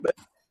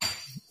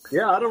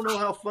Yeah, I don't know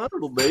how fun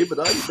it'll be, but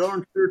I can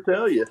darn sure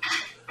tell you.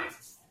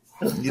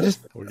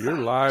 Well, you're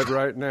live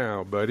right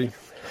now, buddy.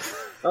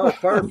 Oh,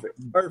 perfect.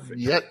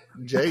 Yep,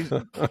 Jay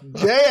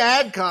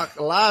Adcock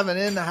live and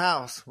in the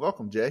house.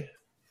 Welcome, Jay.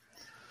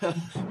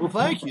 Well,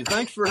 thank you.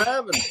 Thanks for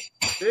having me.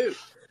 Dude,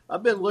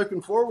 I've been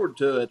looking forward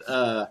to it.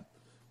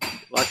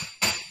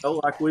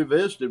 Like we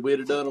visited, we'd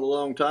have done it a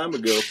long time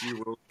ago. If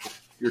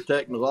your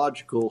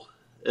technological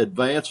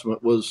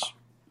advancement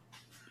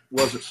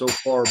wasn't so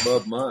far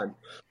above mine.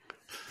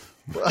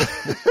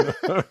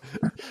 Good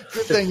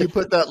thing you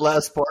put that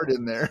last part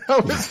in there.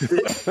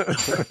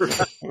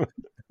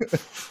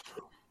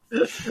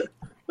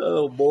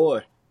 Oh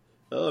boy!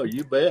 Oh,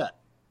 you bet.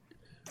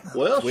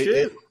 Well,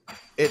 shit.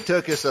 It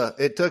took us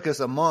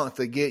a month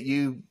to get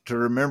you to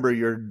remember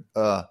your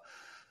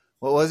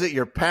what was it?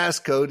 Your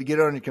passcode to get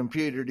on your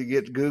computer to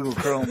get Google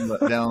Chrome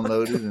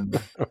downloaded. And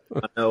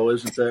I know,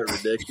 isn't that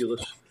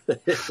ridiculous?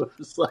 It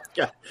was like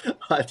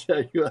I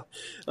tell you,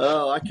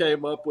 I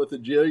came up with a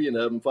jillion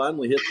of them.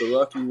 Finally hit the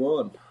lucky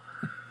one.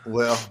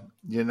 Well,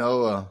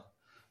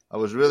 I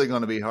was really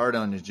going to be hard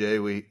on you, Jay.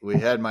 We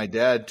had my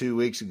dad 2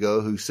 weeks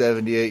ago, who's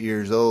 78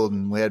 years old,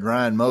 and we had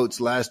Ryan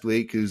Moats last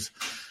week, who's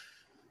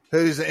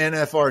an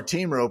NFR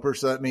team roper,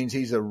 so that means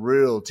he's a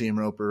real team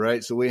roper,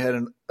 right? So we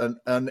had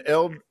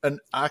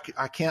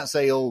I can't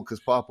say old because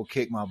Pop will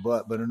kick my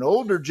butt, but an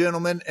older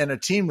gentleman and a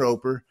team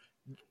roper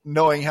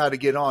knowing how to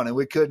get on, and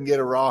we couldn't get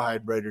a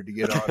rawhide braider to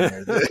get on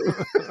there.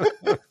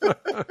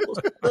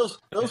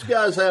 Those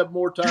guys have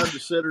more time to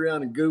sit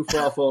around and goof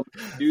off on the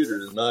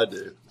computer than I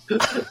do.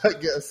 I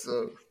guess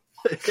so.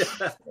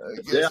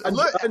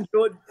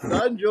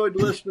 I enjoyed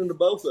listening to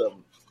both of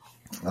them.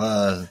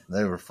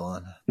 They were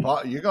fun.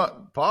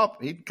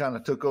 Pop, he kind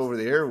of took over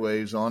the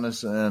airwaves on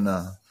us and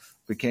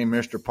became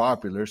Mr.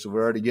 Popular, so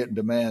we're already getting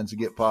demands to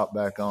get Pop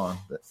back on,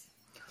 but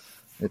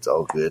it's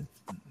all good.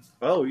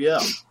 Oh yeah.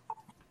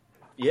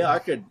 Yeah, I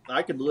could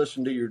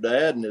listen to your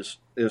dad and his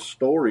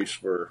stories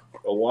for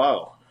a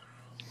while.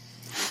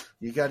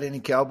 You got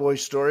any cowboy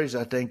stories?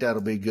 I think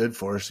that'll be good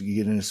for us to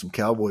get into some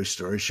cowboy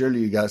stories.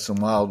 Surely you got some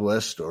Wild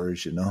West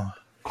stories,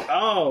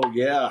 Oh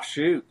yeah,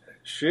 shoot!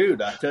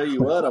 I tell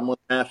you what, I'm gonna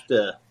have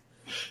to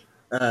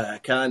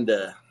kind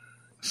of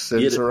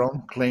censor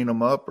them, clean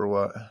them up, or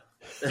what?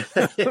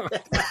 Most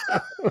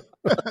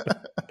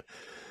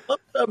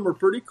of them are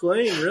pretty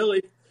clean,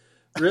 really.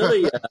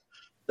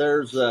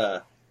 There's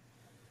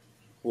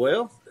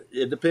well,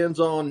 it depends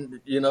on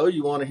you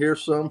want to hear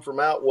some from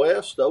out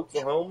west,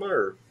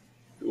 Oklahoma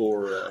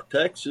or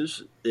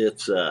Texas.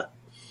 It's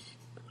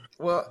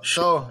well,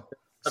 so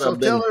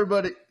tell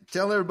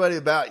everybody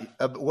about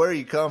where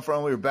you come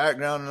from, your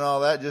background, and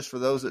all that. Just for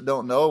those that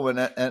don't know,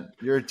 and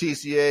you're a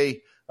TCAA,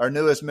 our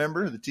newest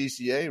member of the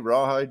TCAA,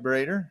 rawhide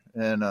braider,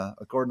 and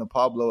according to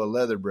Pablo, a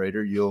leather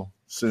braider. You'll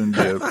soon be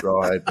a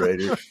rawhide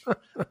braider.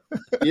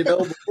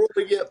 Before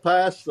we get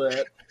past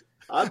that,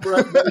 I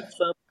brought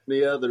something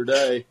the other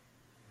day.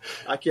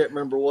 I can't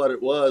remember what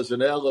it was,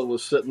 and Ella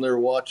was sitting there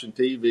watching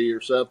TV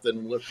or something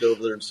and looked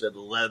over there and said,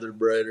 leather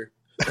braider.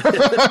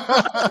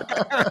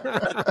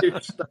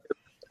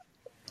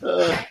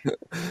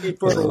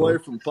 Keep her away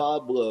from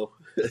Pablo.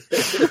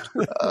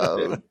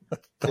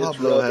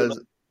 Pablo has.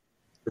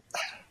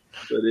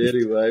 But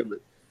anyway,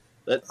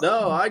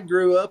 I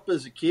grew up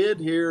as a kid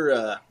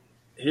here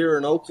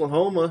in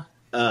Oklahoma,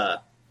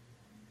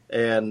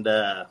 and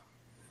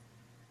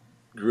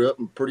grew up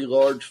in a pretty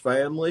large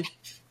family.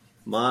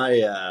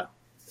 My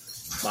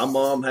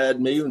mom had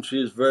me when she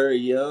was very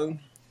young,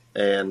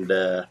 and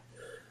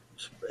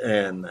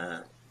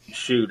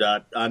shoot,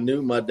 I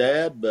knew my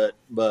dad, but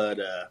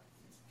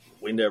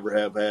we never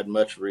have had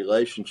much of a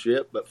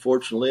relationship. But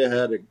fortunately, I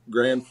had a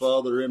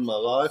grandfather in my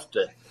life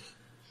to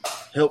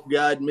help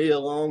guide me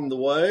along the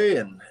way.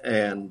 And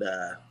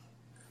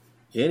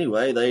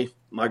anyway,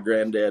 my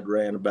granddad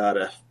ran about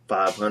a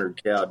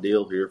 500 cow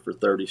deal here for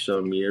 30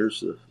 some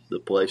years. The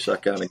place I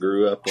kind of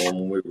grew up on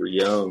when we were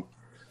young.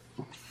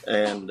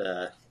 And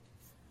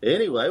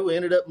anyway, we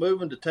ended up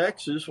moving to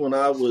Texas when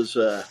I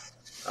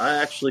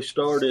actually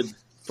started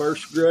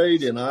first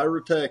grade in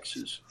Ira,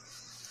 Texas.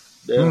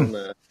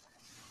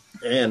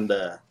 And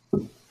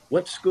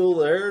went to school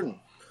there and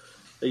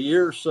a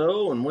year or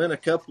so, and went a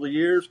couple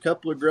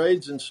of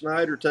grades in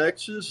Snyder,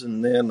 Texas,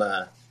 and then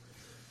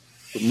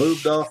we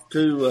moved off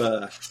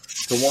to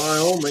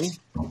Wyoming.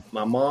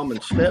 My mom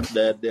and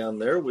stepdad down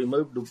there. We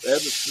moved to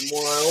Evanston,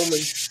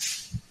 Wyoming,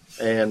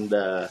 and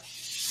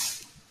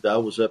I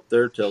was up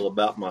there till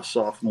about my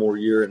sophomore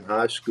year in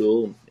high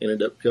school, and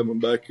ended up coming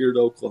back here to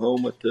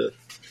Oklahoma to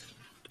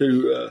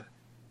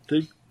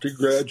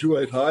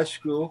graduate high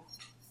school.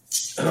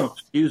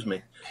 Excuse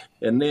me.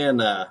 And then,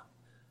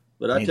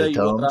 but I tell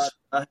you what,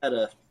 I had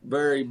a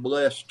very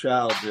blessed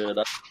childhood.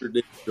 I sure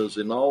did, because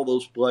in all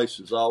those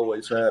places, I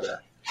always had a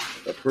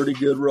pretty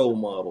good role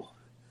model.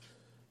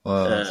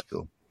 Wow, that's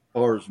cool. As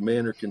far as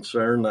men are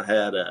concerned, I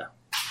had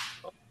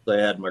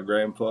my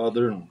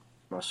grandfather and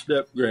my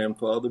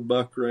step-grandfather,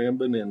 Buck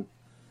Rambin, in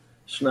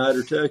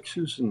Snyder,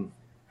 Texas. And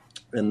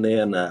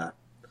then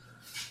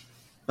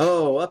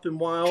Oh, up in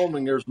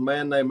Wyoming, there's a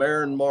man named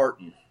Aaron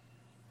Martin.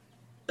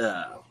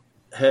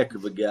 Heck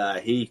of a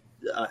guy.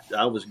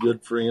 I was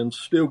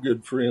still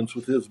good friends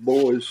with his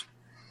boys,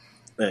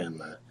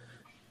 and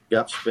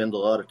got to spend a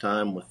lot of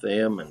time with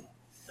them, and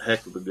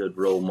heck of a good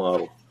role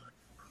model.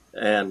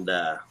 And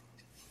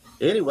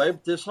anyway,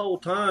 but this whole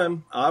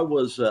time I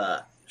was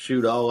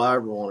all I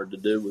ever wanted to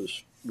do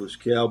was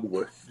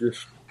cowboy,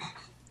 just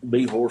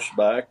be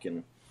horseback,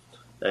 and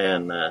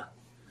I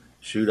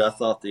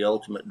thought the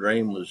ultimate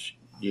dream was,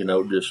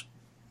 just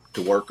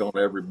to work on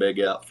every big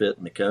outfit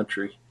in the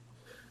country.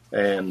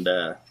 And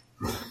there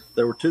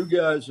were two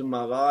guys in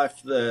my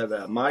life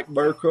that Mike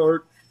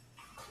Burkhart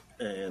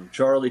and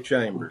Charlie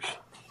Chambers.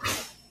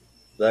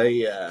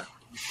 They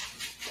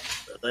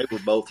were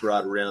both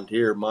right around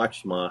here.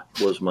 Mike's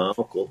was my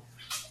uncle,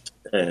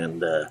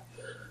 and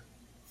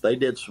they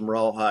did some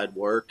rawhide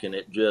work, and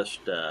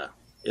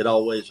it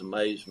always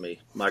amazed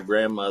me. My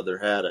grandmother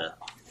had a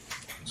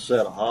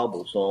set of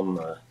hobbles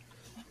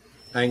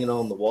hanging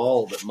on the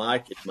wall that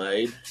Mike had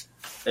made,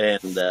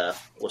 and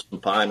with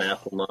some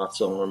pineapple knots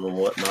on them and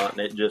whatnot.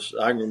 And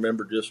I can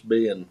remember just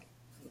being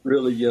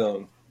really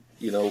young,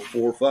 4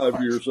 or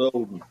 5 years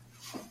old, and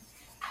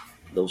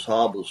those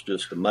hobbles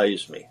just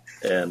amazed me.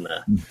 And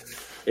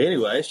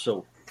anyway,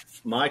 so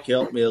Mike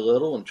helped me a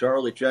little, and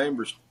Charlie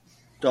Chambers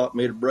taught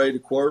me to braid a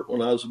quirt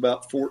when I was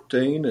about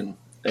 14, and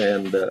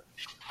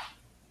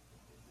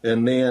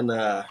then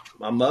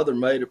my mother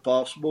made it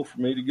possible for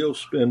me to go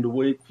spend a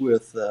week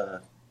with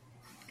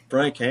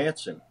Frank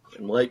Hansen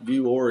in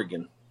Lakeview,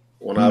 Oregon,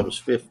 when I was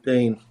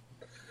 15,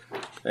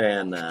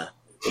 and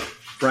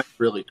Frank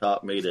really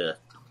taught me to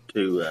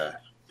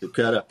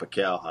cut up a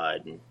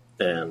cowhide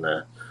and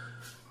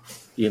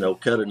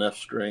cut enough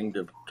string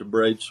to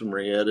braid some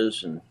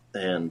rietas,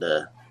 and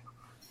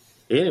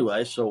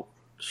anyway, so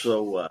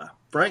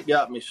Frank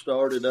got me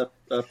started up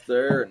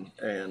there,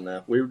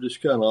 and we were just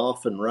kind of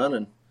off and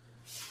running,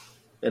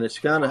 and it's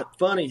kind of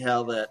funny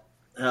how that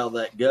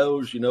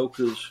goes,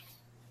 because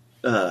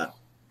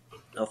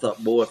I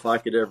thought, boy, if I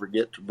could ever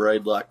get to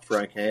braid like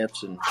Frank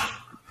Hansen,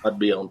 I'd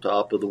be on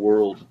top of the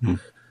world.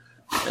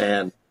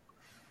 And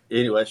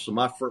anyway, so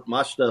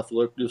my stuff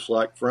looked just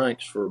like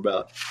Frank's for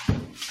about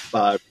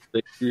 5 or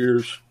 6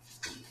 years.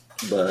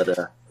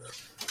 But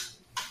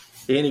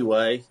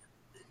anyway,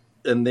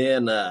 and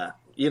then,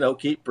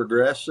 keep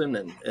progressing.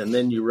 And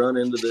then you run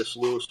into this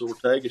Louis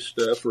Ortega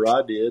stuff, or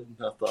I did. And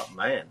I thought,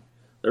 man,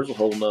 there's a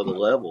whole nother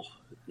level,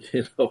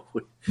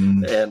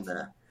 and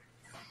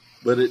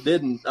but it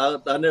didn't.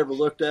 I never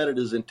looked at it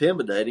as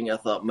intimidating. I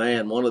thought,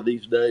 man, one of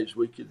these days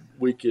we could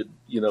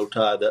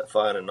tie that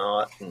fine a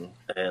knot.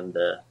 And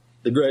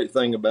the great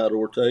thing about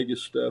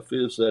Ortega's stuff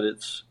is that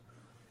it's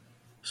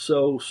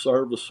so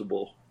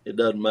serviceable. It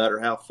doesn't matter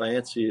how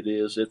fancy it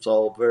is. It's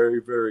all very,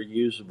 very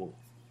usable.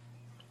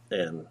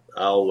 And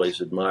I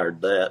always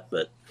admired that.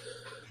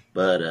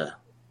 But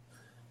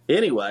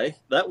anyway,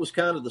 that was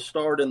kind of the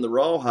start in the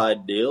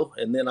rawhide deal.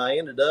 And then I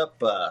ended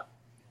up.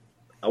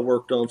 I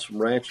worked on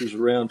some ranches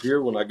around here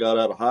when I got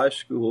out of high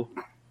school,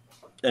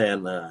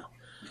 and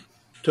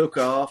took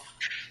off.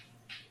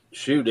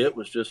 Shoot, it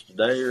was just a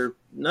day or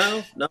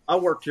no. I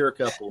worked here a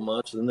couple of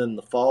months, and then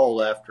the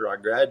fall after I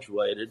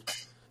graduated,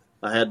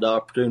 I had the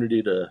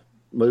opportunity to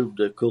move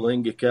to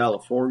Coalinga,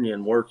 California,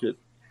 and work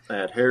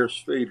at Harris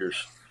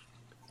Feeders,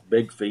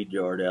 big feed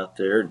yard out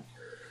there. And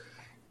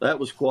that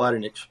was quite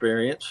an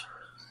experience.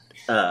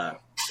 Had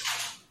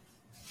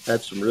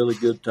some really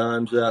good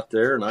times out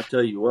there, and I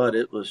tell you what,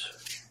 it was,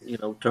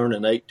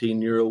 turning an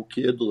 18-year-old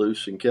kid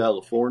loose in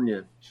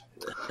California.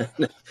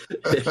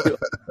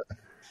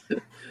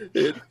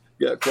 It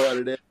got quite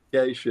an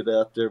education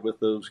out there with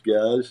those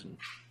guys.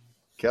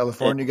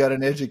 California got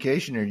an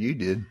education, or you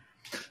did?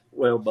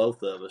 Well,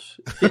 both of us.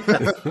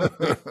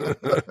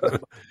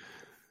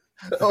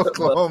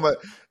 Oklahoma,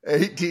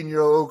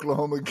 18-year-old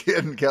Oklahoma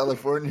kid in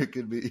California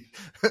could be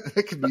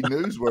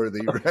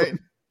newsworthy, right?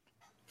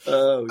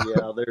 Oh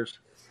yeah, there's,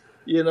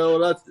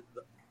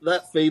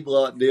 that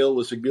feedlot deal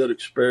was a good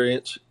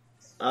experience.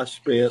 I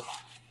spent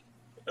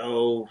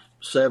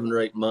 7 or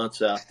 8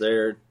 months out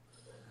there,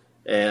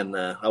 and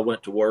I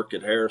went to work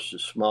at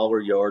Harris's smaller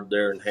yard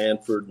there in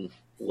Hanford and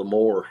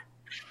Lemoore,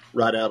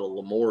 right out of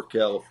Lemoore,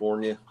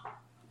 California.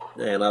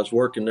 And I was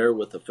working there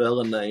with a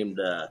fella named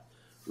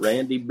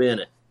Randy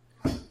Bennett.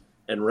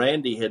 And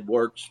Randy had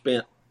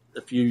spent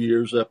a few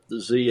years up the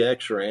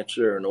ZX Ranch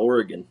there in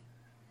Oregon.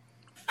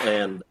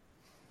 And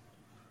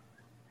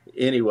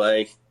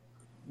anyway,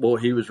 boy,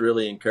 he was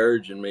really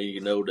encouraging me,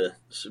 when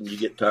you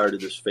get tired of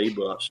this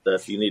feedlot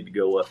stuff, you need to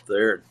go up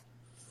there. And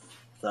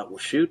I thought, well,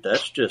 shoot,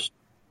 that's just,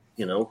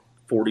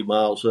 40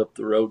 miles up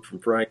the road from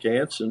Frank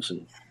Hansen's.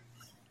 And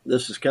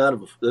this is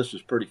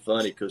pretty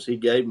funny because he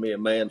gave me a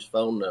man's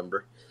phone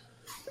number.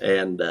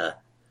 And I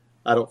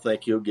don't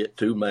think he'll get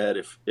too mad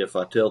if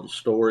I tell the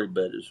story,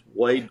 but it's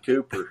Wade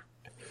Cooper.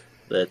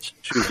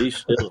 He's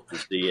still at the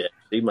ZX.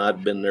 He might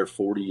have been there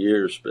 40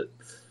 years,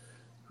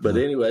 but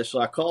anyway, so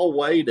I called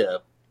Wade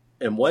up,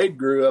 and Wade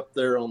grew up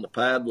there on the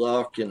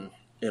padlock in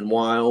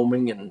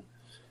Wyoming,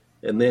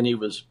 and then he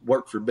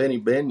worked for Benny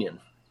Binion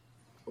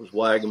was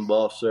wagon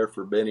boss there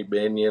for Benny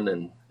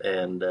Binion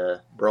and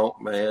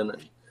Bronc Man.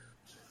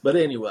 But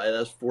anyway,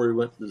 that's before he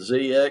went to the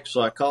ZX.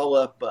 So I call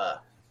up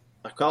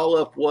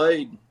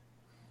Wade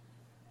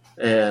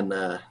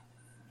and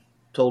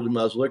told him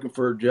I was looking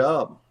for a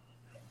job.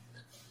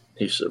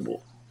 He said,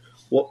 "Well,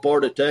 what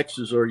part of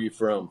Texas are you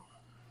from?"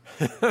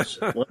 I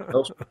said,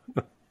 "Well,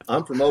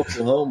 I'm from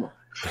Oklahoma."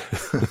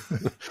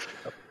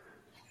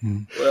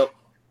 "Well,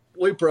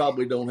 we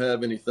probably don't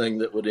have anything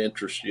that would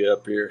interest you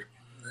up here."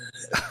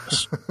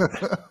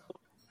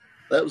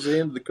 That was the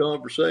end of the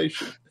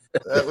conversation.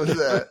 That was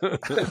that.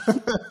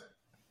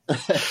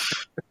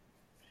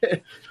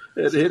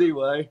 And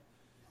anyway,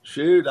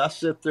 shoot, I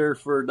sit there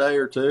for a day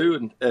or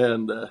two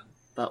and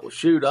thought, well,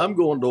 shoot, I'm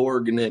going to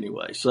Oregon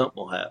anyway. Something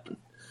will happen.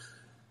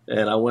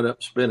 And I went up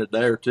and spent a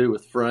day or two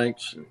with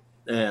Frank's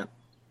and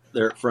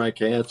they're at Frank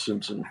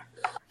Hansen's, and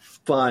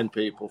fine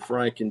people,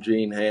 Frank and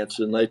Gene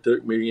Hansen. They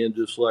took me in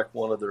just like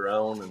one of their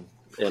own,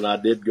 and I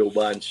did go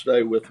by and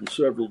stay with them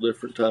several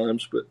different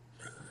times.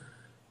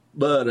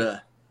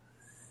 But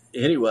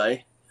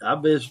anyway, I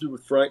visited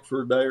with Frank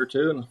for a day or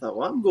two, and I thought,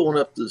 well, I'm going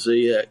up to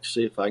ZX,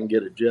 see if I can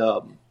get a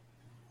job.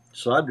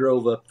 So I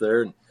drove up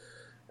there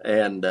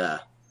and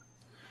up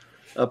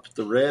at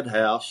the Red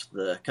House,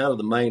 the kind of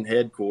the main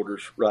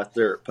headquarters right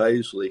there at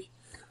Paisley.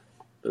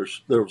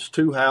 There was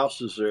two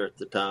houses there at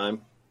the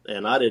time,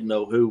 and I didn't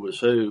know who was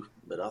who,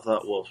 but I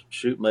thought, well,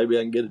 shoot, maybe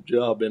I can get a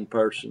job in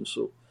person.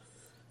 So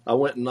I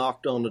went and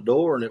knocked on the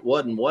door, and it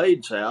wasn't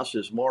Wade's house, it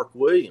was Mark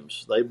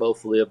Williams. They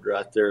both lived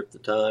right there at the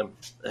time,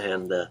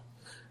 and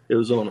it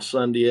was on a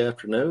Sunday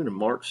afternoon, and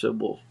Mark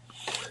said, well,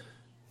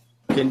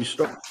 can you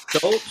start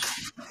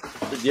colts?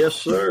 I said, yes,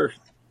 sir.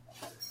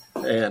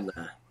 And,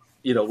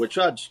 which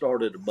I'd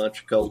started a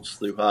bunch of colts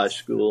through high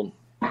school,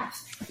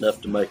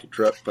 enough to make a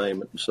truck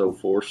payment and so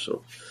forth.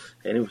 So,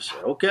 and he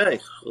said,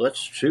 okay, let's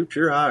shoot,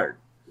 you're hired.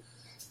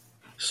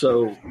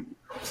 So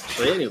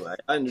anyway,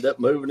 I ended up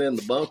moving in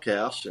the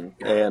bunkhouse and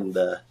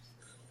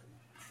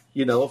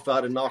if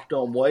I'd have knocked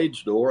on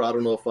Wade's door, I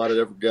don't know if I'd have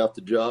ever got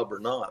the job or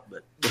not,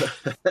 but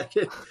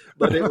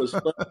it was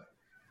fun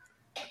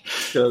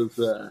because,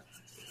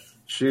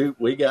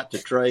 we got to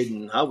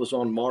trading. I was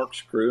on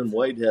Mark's crew and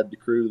Wade had the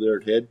crew there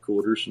at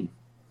headquarters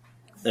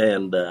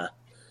and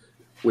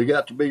we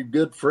got to be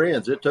good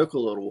friends. It took a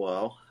little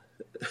while.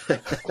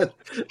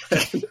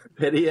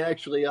 And he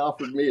actually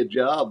offered me a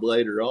job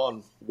later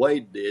on.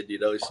 Wade did, he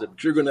said,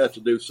 but you're going to have to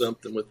do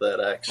something with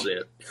that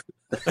accent.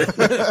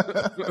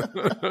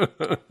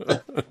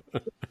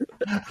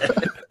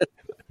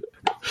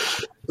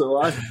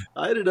 So I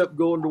ended up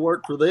going to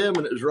work for them,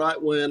 and it was right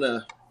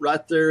when,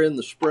 right there in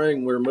the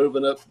spring, we were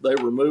moving up. They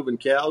were moving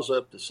cows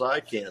up to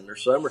Sycan, their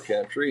summer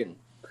country,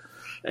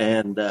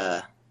 and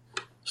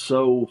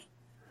so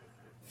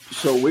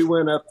we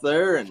went up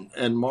there,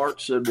 and Mark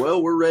said,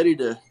 "Well, we're ready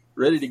to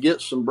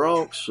get some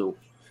broncs." So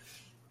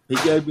he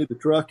gave me the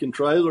truck and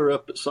trailer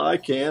up at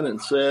Sycan and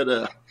said,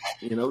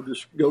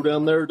 just go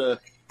down there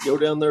to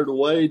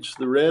Wade's,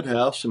 the Red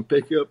House, and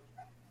pick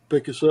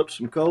us up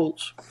some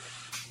colts.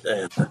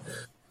 And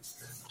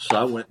so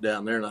I went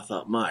down there and I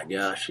thought, my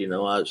gosh,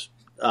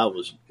 I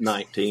was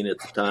 19 at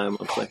the time.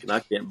 I'm thinking,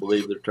 I can't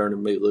believe they're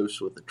turning me loose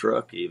with the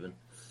truck even.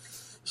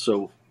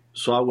 So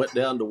I went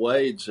down to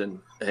Wade's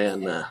and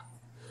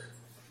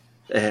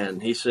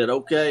he said,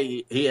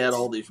 okay, he had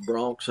all these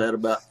broncs, had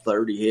about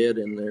 30 head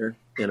in there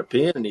in a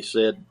pen. And he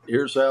said,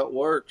 here's how it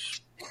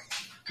works.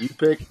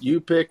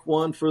 You pick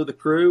one for the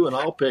crew and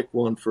I'll pick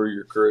one for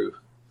your crew.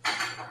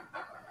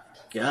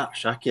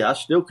 Gosh, I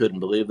still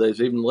couldn't believe they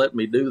even let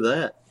me do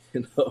that,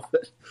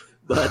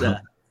 but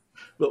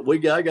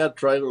I got a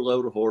trailer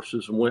load of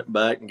horses and went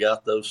back and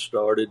got those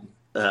started.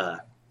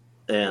 Man,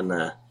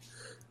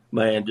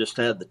 just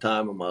had the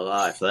time of my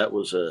life. That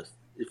was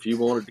if you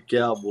wanted to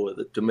cowboy,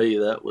 to me,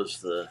 that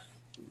was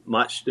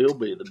might still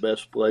be the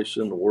best place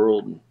in the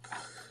world. And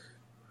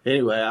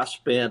anyway, I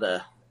spent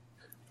a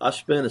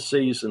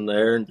season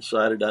there and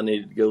decided I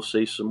needed to go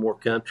see some more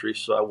country.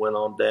 So I went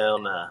on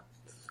down,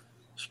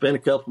 spent a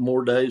couple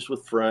more days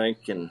with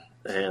Frank and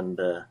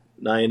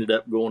I ended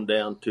up going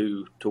down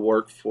to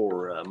work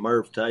for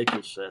Merv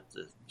Takis at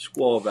the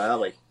Squaw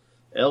Valley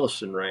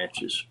Ellison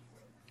ranches,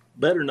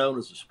 better known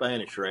as the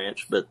Spanish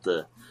Ranch, but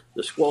the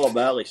Squaw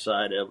Valley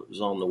side of it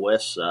was on the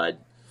west side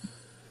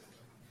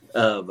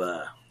of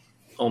the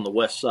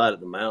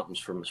mountains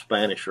from the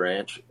Spanish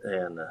Ranch.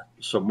 And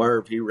so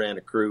Merv, he ran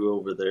a crew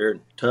over there,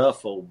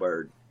 tough old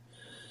bird.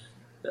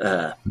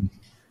 But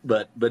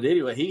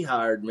anyway, he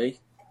hired me,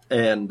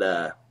 and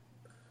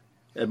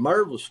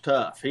Merv was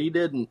tough.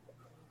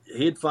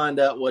 He'd find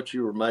out what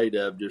you were made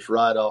of just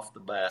right off the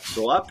bat.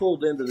 So I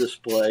pulled into this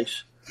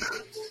place.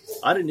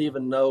 I didn't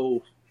even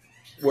know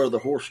where the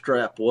horse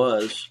trap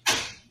was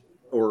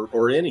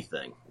or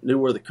anything. Knew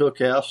where the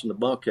cookhouse and the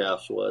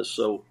bunkhouse was.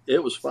 So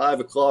it was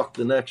 5:00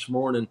 the next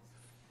morning,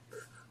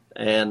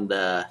 and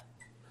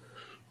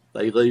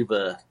they leave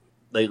a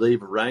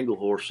wrangle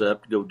horse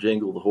up to go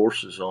jingle the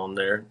horses on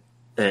there.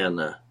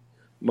 And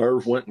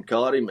Merv went and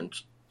caught him and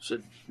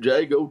said,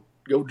 "Jay, go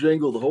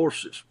jingle the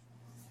horses."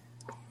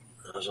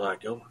 I was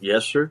like, oh,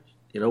 yes, sir.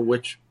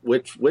 Which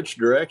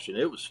direction?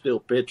 It was still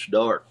pitch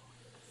dark.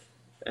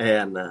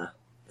 And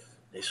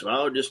he said,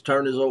 "Oh, just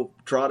turn his old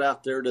trot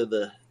out there to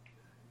the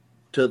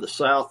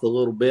south a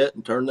little bit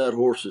and turn that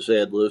horse's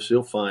head loose.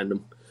 He'll find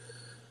him."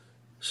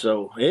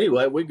 So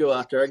anyway, we go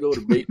out there. I go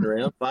to beating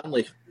around.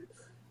 Finally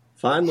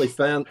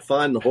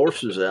find the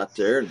horses out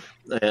there,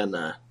 and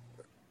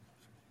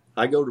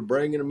I go to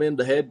bringing them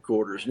into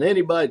headquarters. And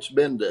anybody that's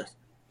been to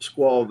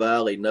Squaw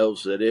Valley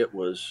knows that it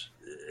wasn't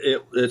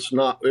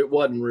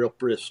real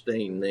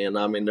pristine then.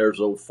 I mean, there's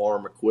old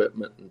farm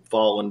equipment and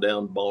falling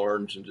down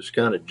barns and just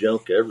kind of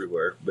junk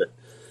everywhere. But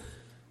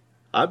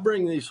I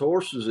bring these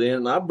horses in,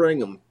 and I'm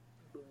bringing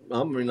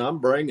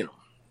them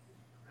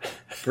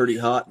pretty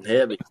hot and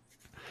heavy.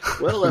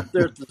 Well, up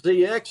there at the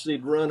ZX,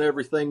 they'd run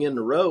everything in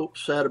the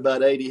ropes, had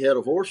about 80 head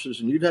of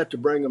horses, and you'd have to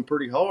bring them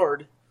pretty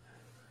hard,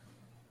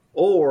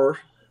 or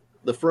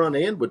the front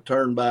end would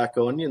turn back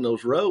on you in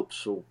those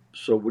ropes.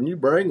 So when you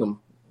bring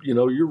them,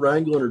 you're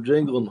wrangling or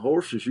jingling the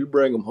horses, you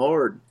bring them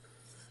hard.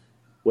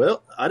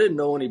 Well, I didn't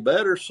know any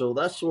better, so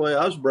that's the way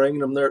I was bringing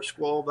them there at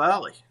Squaw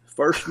Valley,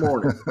 first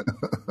morning.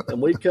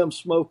 And we come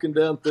smoking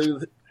down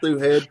through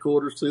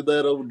headquarters, through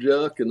that old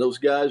junk, and those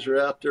guys are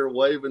out there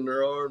waving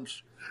their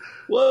arms.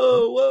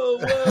 Whoa, whoa,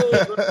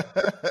 whoa.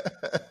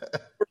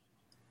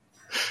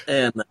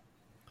 And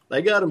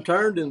they got them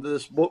turned into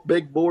this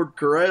big board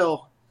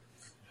corral.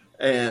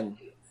 And,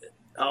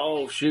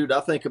 oh, shoot, I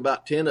think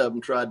about 10 of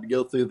them tried to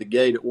go through the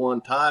gate at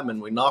one time,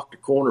 and we knocked a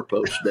corner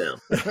post down.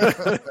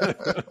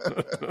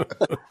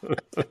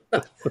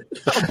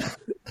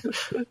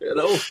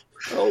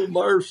 Old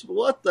Murph,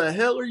 what the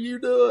hell are you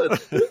doing?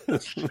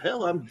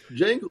 Hell, I'm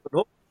jingling.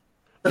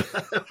 Doing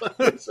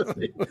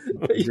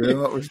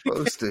what we're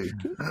supposed to.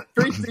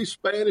 Treat these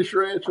Spanish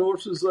ranch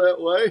horses that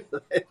way.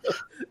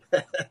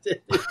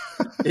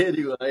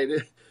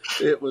 Anyway,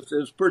 it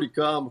was pretty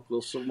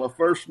comical. So my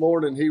first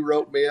morning, he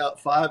wrote me out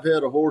 5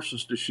 head of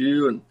horses to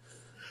shoe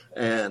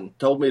and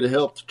told me to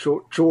help the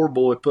chore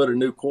boy put a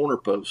new corner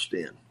post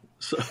in.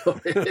 So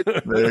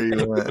there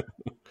you went.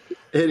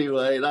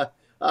 Anyway,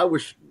 I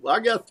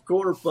got the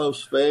corner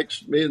post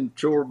fixed, me and the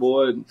chore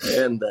boy,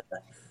 and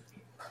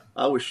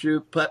I was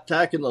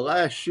tacking the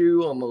last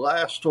shoe on the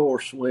last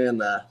horse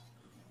when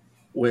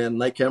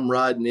they come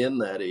riding in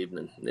that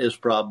evening. It was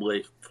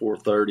probably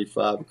 4:30,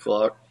 5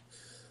 o'clock.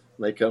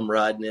 They come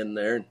riding in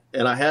there,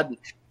 and I had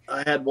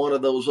one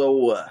of those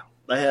old.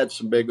 They had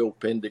some big old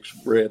appendix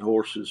bred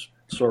horses,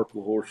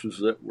 circle horses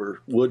that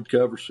would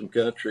cover some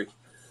country.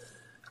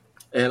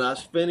 And I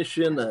was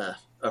finishing a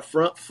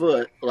front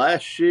foot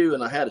last shoe,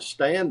 and I had a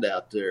stand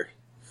out there,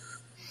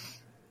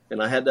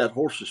 and I had that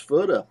horse's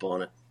foot up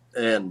on it,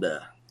 and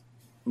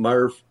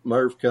Merv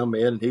come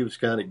in, and he was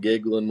kind of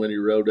giggling when he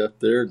rode up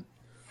there. And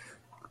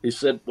he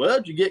said, "Well,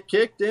 did you get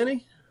kicked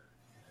any?"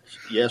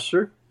 "Yes,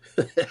 sir."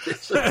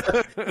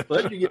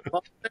 "Well, did you get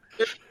popped?"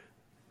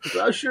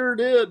 "I sure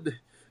did."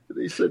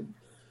 And he said,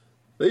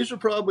 "These are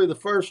probably the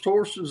first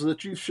horses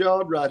that you've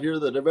shod right here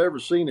that have ever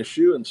seen a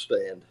shoeing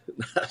stand."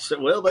 And I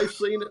said, "Well, they've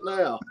seen it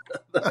now."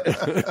 but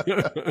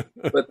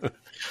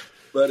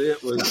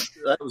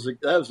that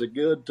was a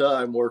good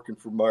time working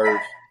for Merv.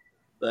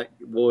 That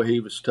boy, he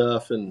was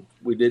tough, and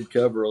we did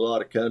cover a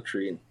lot of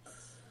country.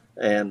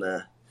 And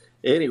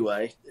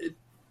anyway,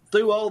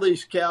 through all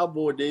these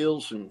cowboy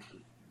deals, and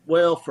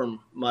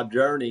from my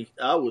journey,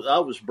 I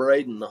was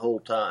braiding the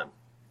whole time,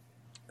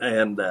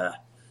 and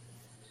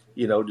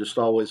just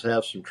always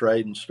have some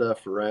trading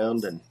stuff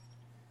around, and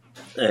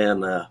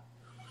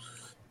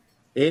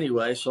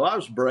anyway, so I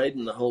was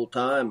braiding the whole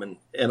time, and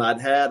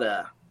I'd had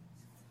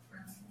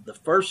the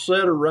first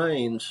set of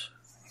reins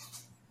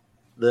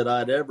that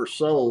I'd ever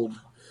sold.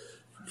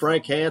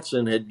 Frank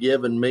Hansen had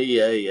given me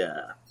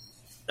a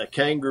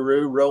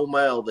kangaroo roll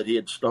mal that he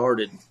had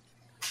started,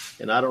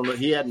 and I don't know,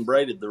 he hadn't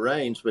braided the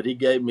reins, but he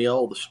gave me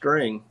all the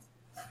string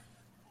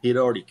he'd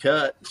already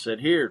cut and said,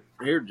 here,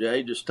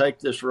 Jay, just take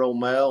this roll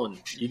mal and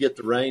you get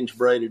the reins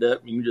braided up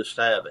and you just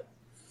have it.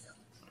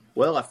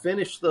 Well, I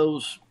finished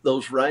those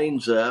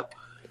reins up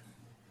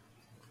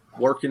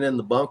working in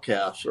the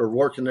bunkhouse, or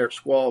working there at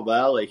Squaw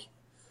Valley.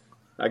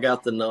 I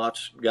got the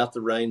knots, got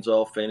the reins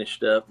all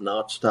finished up,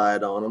 knots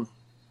tied on them.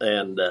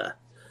 And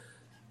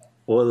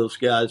those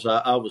guys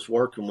I was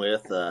working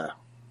with,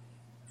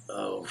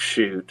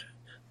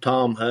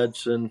 Tom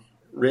Hudson,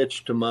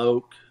 Rich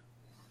Tomoke,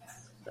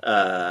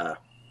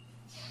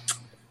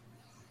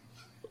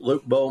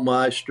 Luke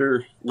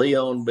Bowmeister,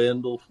 Leon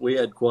Bendel. We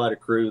had quite a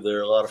crew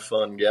there, a lot of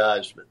fun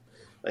guys. But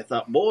they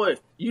thought, boy,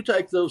 if you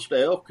take those to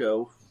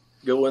Elko,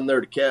 go in there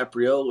to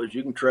Capriola's,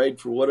 you can trade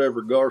for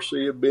whatever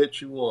Garcia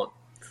bitch you want.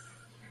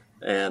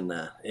 And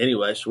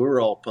anyway, so we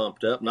were all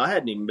pumped up, and I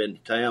hadn't even been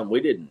to town.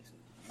 We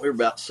were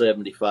about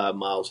 75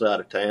 miles out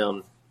of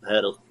town,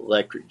 had an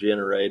electric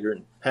generator,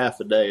 and half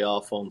a day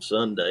off on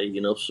Sunday,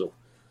 so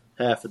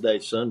half a day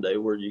Sunday,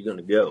 where are you going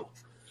to go?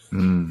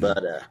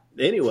 But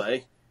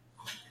anyway,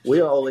 we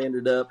all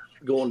ended up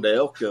going to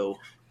Elko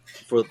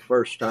for the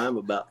first time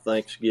about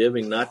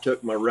Thanksgiving, and I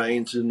took my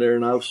reins in there,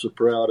 and I was so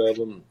proud of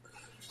them.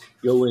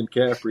 Go in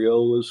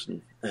Capriola's,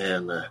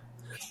 and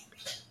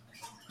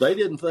they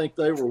didn't think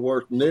they were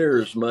worth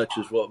near as much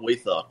as what we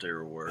thought they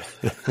were worth.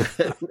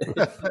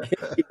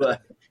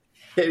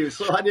 anyway,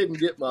 so I didn't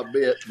get my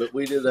bit, but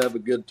we did have a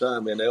good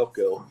time in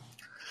Elko.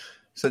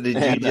 So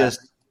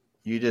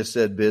you just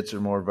said bits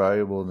are more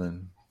valuable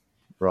than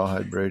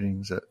rawhide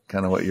braiding? Is that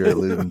kind of what you're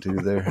alluding to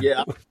there?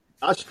 Yeah,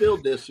 I still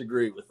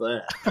disagree with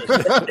that.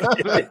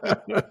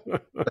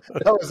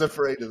 I was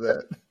afraid of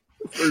that.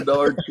 For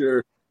darn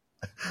sure.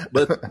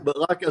 But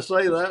like I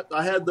say, that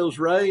I had those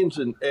reins,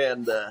 and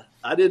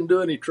I didn't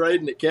do any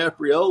trading at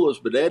Capriola's,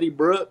 but Eddie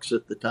Brooks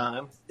at the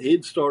time,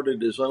 he'd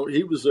started his own.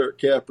 He was there at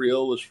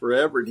Capriola's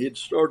forever, and he'd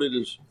started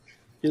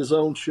his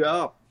own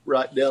shop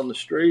right down the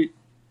street,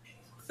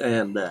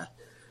 and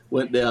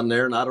went down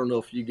there. And I don't know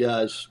if you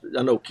guys,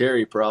 I know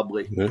Cary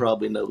probably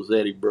knows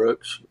Eddie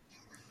Brooks.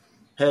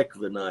 Heck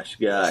of a nice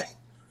guy.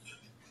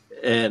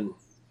 And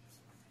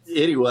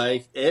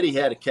anyway, Eddie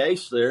had a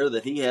case there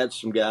that he had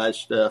some guys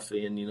stuff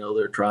in,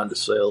 they're trying to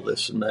sell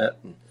this and that.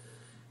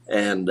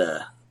 And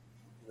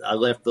I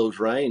left those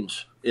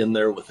reins in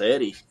there with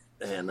Eddie,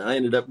 and I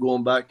ended up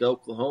going back to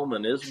Oklahoma.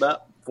 And it was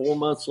about 4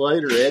 months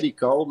later, Eddie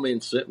called me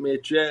and sent me a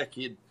check.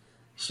 He'd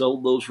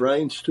sold those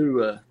reins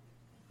to a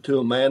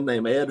man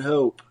named Ed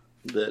Hope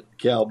that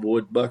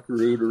cowboyed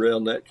buckarooed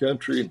around that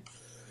country.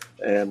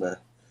 And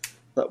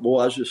thought, boy,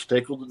 I was just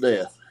tickled to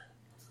death.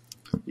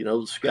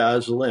 The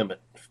sky's the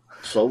limit.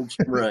 Sold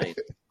some rain.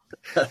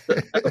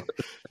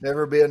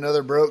 Never be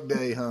another broke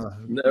day, huh?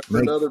 Never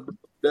another broke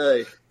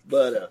day.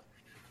 But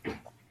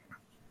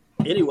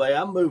anyway,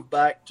 I moved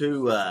back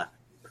to,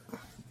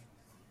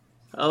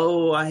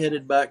 I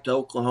headed back to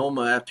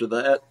Oklahoma after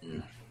that.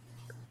 And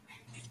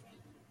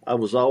I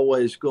was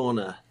always going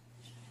to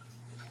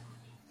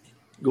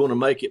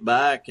make it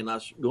back, and I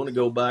was going to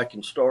go back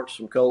and start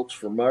some colts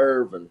for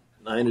Merv, and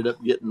I ended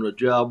up getting a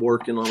job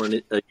working on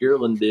a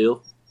yearling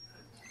deal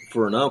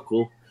for an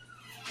uncle.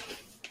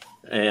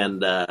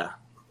 And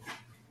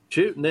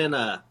then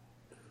I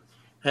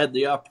had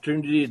the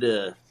opportunity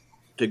to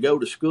go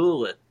to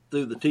school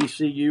through the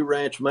TCU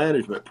Ranch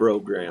Management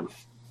Program.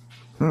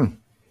 And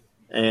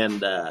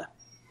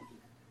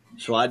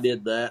so I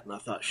did that, and I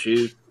thought,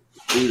 shoot,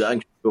 I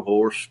can shoot a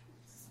horse,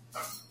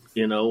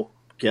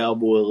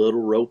 cowboy a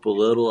little, rope a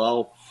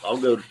little. I'll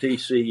go to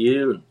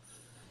TCU, and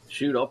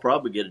shoot, I'll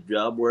probably get a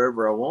job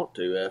wherever I want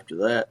to after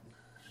that.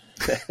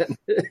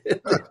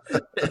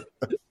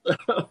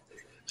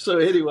 So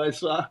anyway,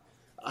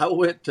 I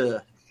went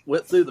through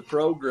the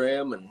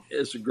program, and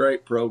it's a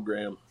great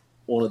program.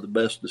 One of the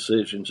best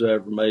decisions I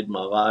ever made in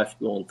my life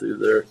going through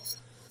there.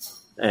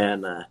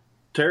 And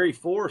Terry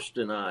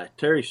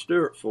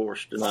Stewart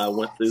Forrest and I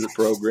went through the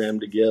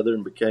program together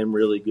and became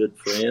really good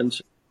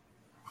friends.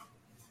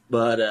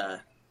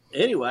 But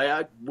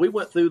anyway, we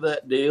went through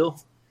that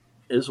deal.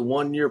 It's a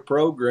 1-year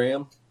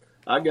program.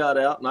 I got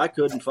out, and I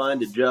couldn't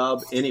find a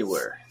job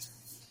anywhere.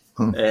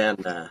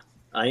 And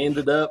I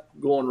ended up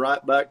going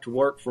right back to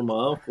work for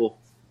my uncle.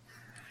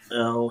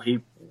 He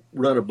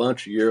run a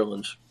bunch of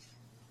yearlings.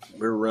 We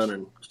were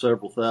running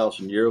several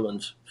thousand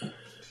yearlings,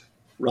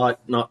 right,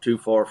 not too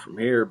far from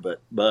here.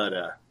 But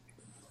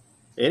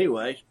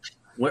anyway,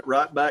 went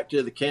right back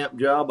to the camp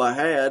job I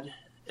had,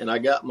 and I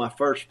got my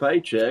first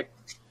paycheck.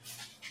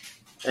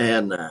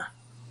 And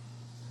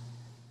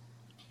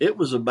it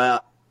was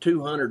about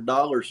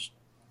 $200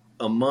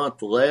 a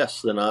month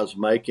less than I was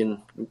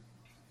making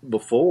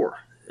before.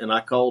 And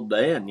I called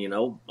Dan,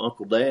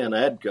 Uncle Dan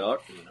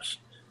Adcock, and that's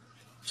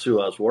who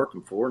I was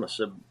working for. And I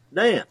said,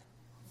 Dan,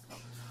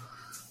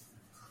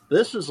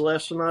 this is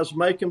less than I was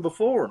making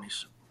before. And he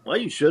said, well,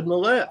 you shouldn't have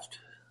left.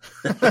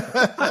 That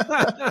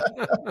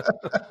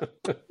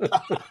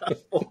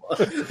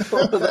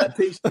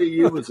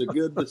TCU was a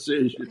good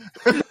decision.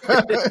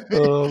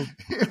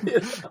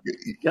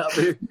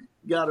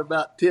 Got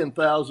about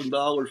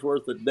 $10,000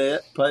 worth of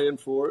debt paying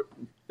for it.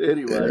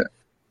 Anyway,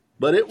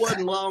 but it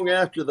wasn't long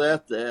after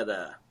that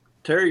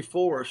Terry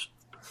Forrest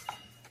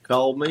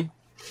called me,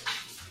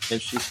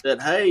 and she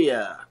said, hey,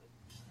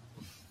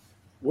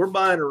 we're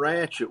buying a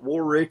ranch at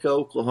Warwick,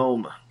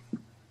 Oklahoma,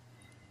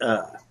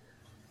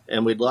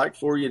 and we'd like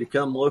for you to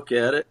come look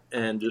at it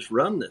and just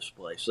run this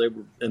place.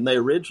 They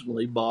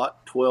originally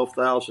bought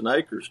 12,000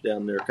 acres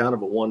down there, kind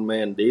of a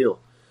one-man deal.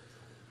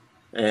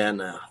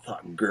 And I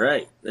thought,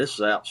 great, this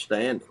is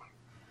outstanding.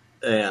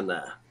 And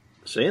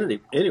so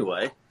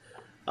anyway,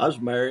 I was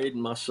married,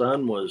 and my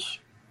son was,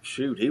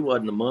 he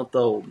wasn't a month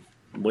old.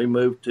 We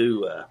moved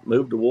to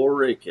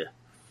Warwick.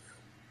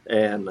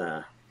 And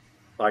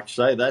like I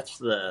say, that's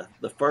the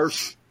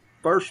first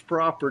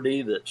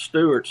property that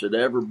Stewart's had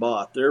ever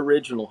bought. Their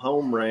original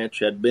home ranch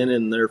had been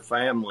in their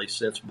family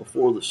since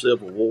before the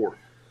Civil War.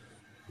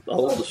 The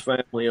oldest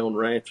family-owned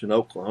ranch in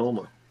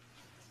Oklahoma.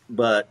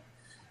 But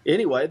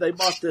anyway, they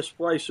bought this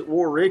place at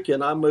Warwick,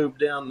 and I moved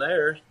down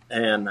there.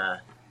 And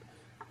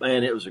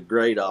man, it was a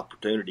great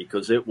opportunity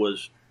because it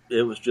was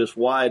just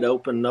wide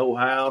open, no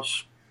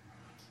house,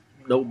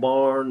 no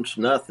barns,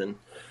 nothing.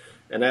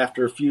 And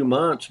after a few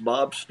months,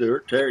 Bob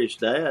Stewart, Terry's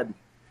dad,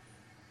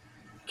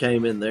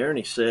 came in there and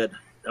he said,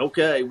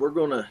 okay, we're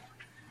going to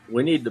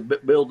we need to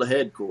build the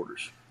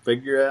headquarters.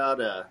 Figure out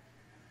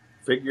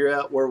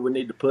where we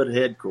need to put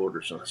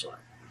headquarters. And I was like,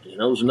 it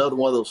was another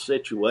one of those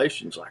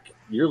situations like,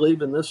 you're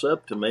leaving this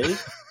up to me?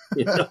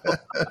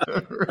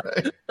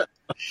 Right.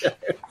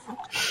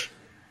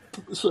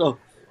 So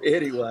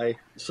anyway,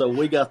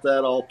 we got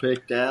that all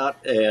picked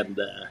out and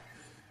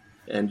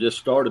just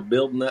started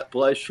building that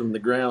place from the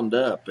ground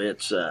up.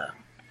 It's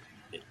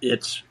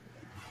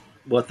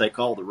what they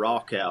call the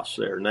rock house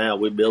there. Now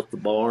we built the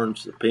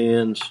barns, the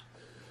pens.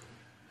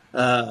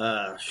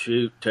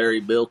 Cary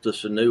built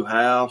us a new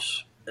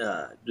house.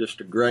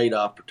 Just a great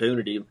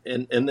opportunity.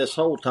 And this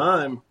whole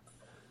time,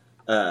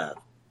 I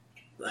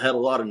had a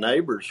lot of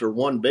neighbors, or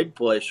one big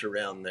place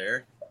around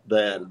there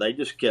that they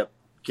just kept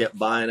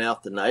buying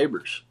out the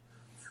neighbors.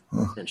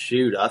 And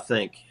I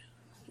think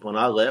when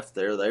I left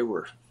there, they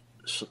were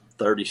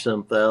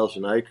 30-some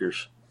thousand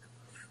acres.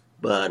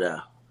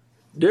 But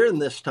during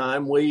this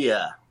time, we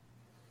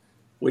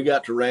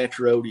got to ranch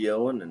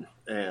rodeoing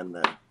and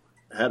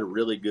had a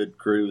really good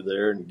crew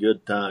there and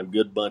good time,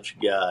 good bunch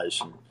of guys.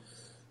 And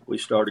we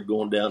started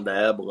going down to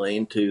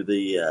Abilene to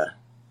the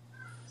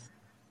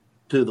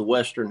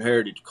Western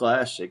Heritage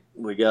Classic.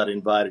 We got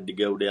invited to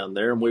go down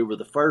there, and we were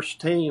the first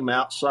team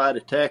outside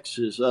of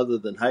Texas, other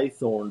than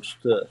Haythorns,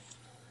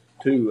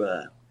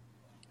 to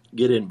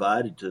get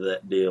invited to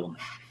that deal.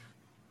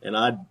 And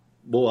I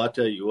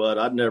tell you what,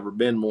 I'd never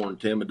been more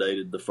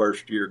intimidated the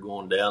first year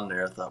going down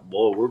there. I thought,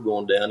 boy, we're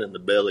going down in the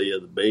belly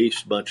of the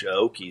beast, bunch of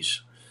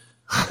Okies.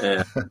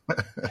 And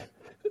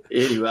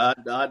anyway,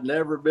 I'd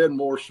never been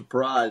more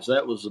surprised.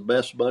 That was the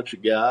best bunch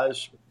of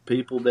guys,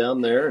 people down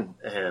there,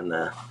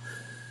 and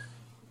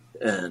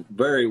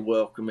very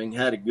welcoming.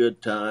 Had a good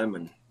time,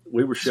 and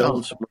we were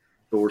showing some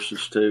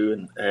resources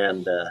too.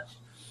 And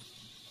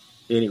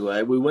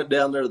anyway, we went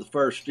down there the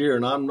first year,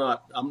 and I'm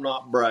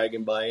not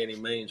bragging by any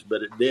means,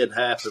 but it did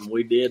happen.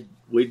 We did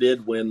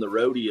win the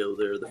rodeo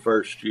there the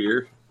first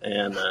year,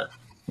 and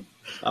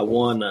I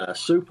won a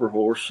super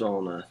horse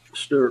on a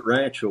Stewart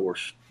Ranch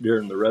horse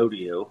during the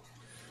rodeo.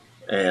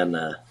 And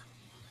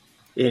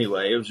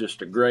anyway, it was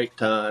just a great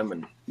time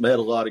and met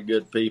a lot of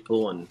good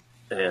people. And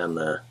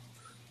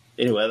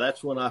anyway,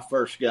 that's when I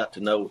first got to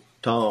know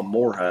Tom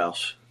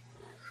Morehouse.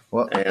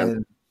 Well,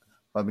 and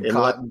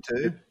Cotton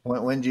too.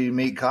 When did you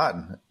meet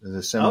Cotton? At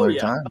a similar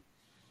time?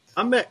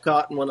 I met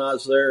Cotton when I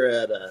was there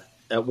at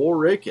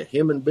Warrika.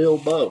 Him and Bill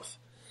both.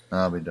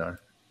 I'll be darned.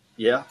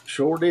 Yeah,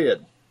 sure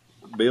did.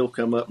 Bill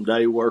come up and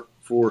day worked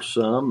for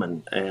some,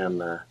 and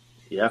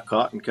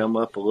Cotton come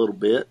up a little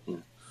bit,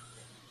 and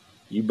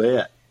you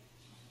bet.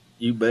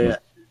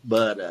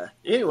 But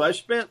anyway,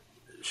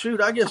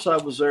 I guess I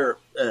was there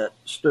at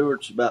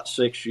Stewart's about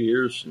 6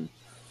 years,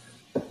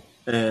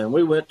 and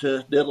we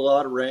did a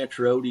lot of ranch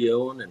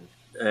rodeoing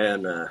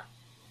and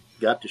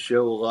got to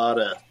show a lot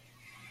of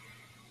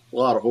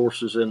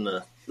horses in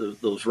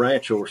those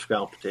ranch horse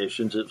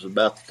competitions. It was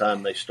about the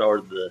time they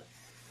started the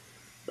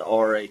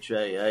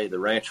RHAA, the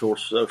Ranch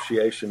Horse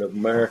Association of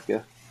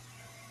America.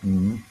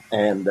 Mm-hmm.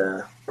 And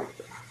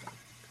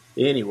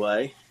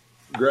anyway,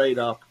 great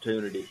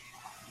opportunity.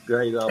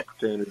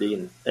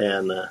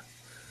 And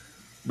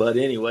but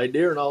anyway,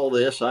 during all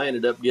this, I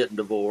ended up getting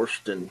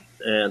divorced, and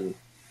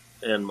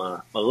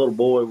my little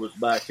boy was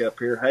back up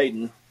here,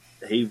 Hayden.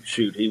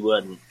 He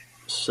wasn't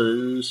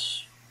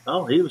Sue's.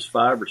 Oh, he was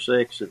 5 or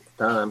 6 at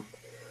the time,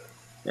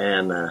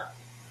 and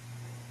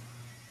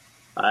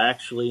I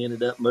actually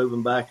ended up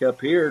moving back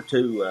up here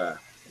to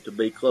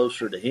be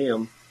closer to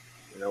him.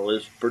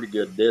 There's a pretty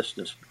good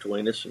distance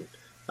between us, and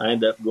I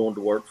ended up going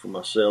to work for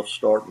myself,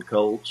 starting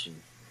colts and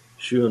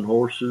shoeing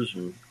horses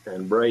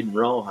and braiding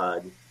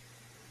rawhide.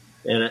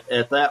 And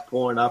at that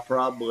point, I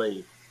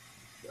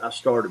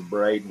started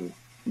braiding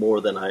more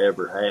than I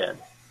ever had.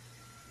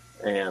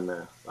 And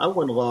I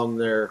went along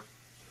there,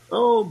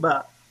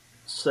 about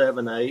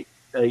 7,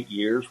 8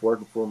 years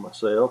working for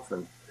myself.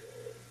 And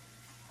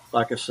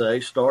like I say,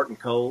 starting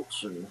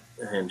colts and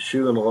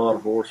shoeing a lot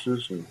of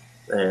horses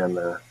and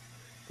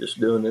just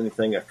doing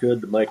anything I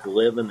could to make a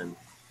living and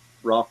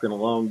rocking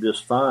along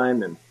just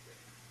fine. And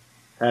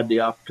had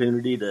the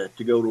opportunity to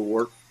go to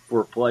work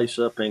for a place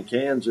up in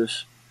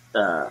Kansas,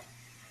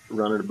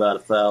 running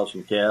about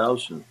 1,000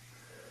 cows, and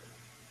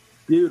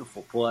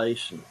beautiful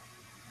place. And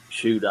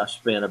I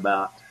spent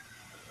I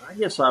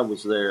guess I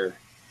was there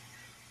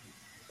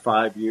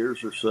 5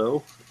 years or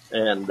so.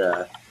 And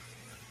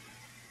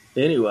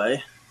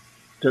anyway,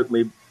 took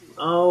me,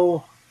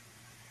 I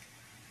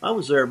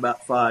was there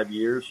about 5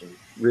 years and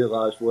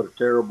realized what a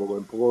terrible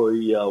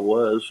employee I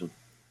was.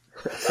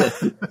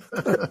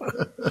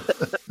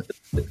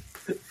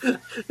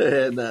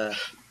 And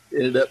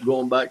ended up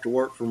going back to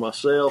work for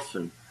myself,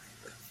 and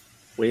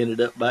we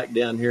ended up back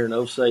down here in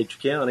Osage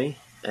County,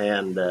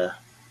 and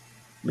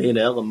me and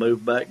Ella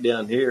moved back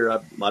down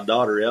here. My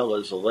daughter Ella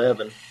is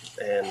 11,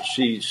 and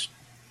she's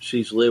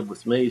lived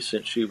with me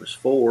since she was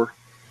 4,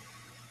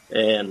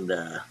 and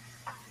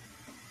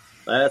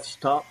that's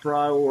top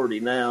priority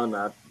now.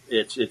 And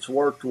it's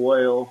worked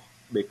well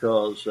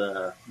because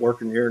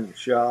working here in the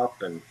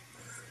shop and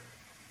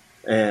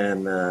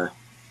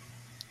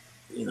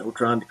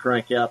trying to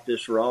crank out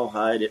this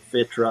rawhide. It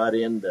fits right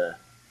into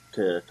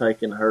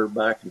taking her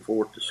back and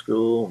forth to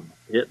school and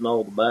hitting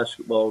all the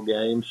basketball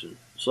games and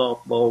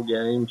softball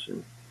games.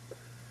 And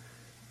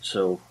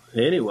so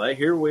anyway,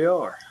 here we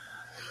are.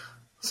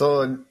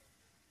 So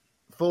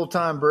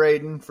full-time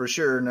braiding for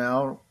sure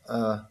now.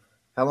 How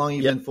long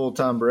you been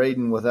full-time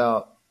braiding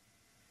without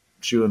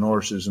shoeing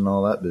horses and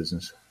all that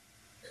business?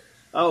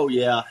 Oh,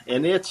 yeah.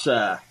 And it's,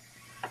 and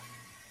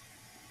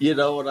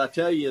I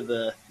tell you,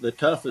 the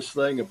toughest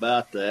thing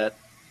about that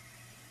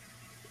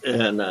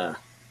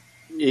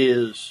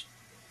is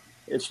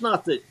it's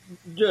not that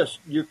just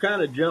you're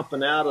kind of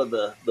jumping out of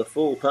the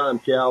full-time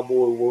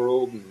cowboy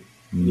world and,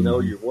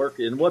 you're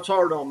working. And what's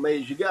hard on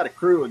me is you got a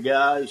crew of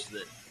guys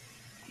that,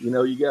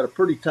 you got a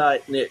pretty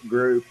tight-knit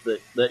group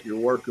that you're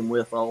working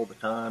with all the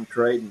time,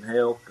 trading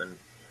help.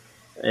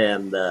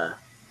 And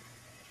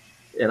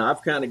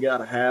I've kind of got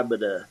a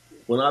habit of,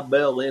 when I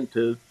bail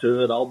into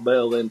it, I'll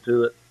bail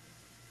into it,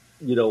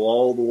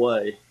 all the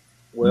way.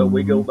 Well,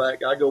 I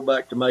go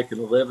back to making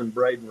a living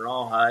braiding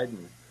rawhide,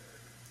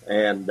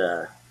 and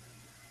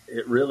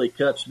it really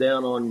cuts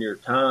down on your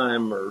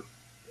time or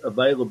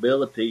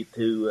availability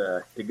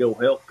to go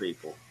help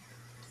people.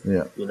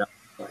 Yeah.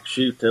 Like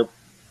shoot up,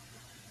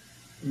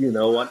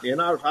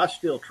 and I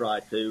still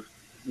try to,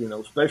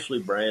 especially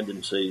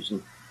branding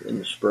season in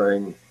the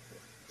spring.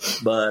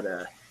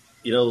 But,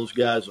 those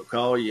guys will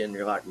call you and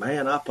you're like,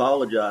 man, I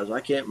apologize.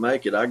 I can't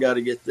make it. I got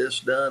to get this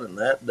done and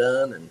that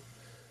done. And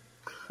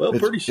well,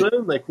 pretty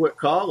soon they quit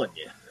calling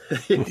you.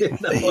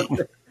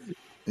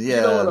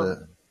 Yeah.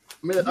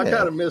 I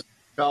kind of miss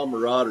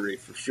camaraderie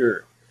for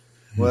sure.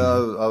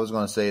 Well, I was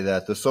going to say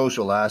that the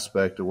social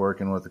aspect of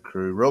working with the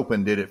crew,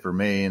 roping did it for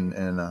me,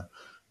 and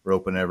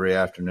roping every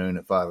afternoon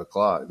at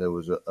 5:00. There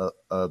was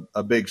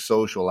a big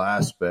social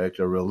aspect,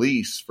 a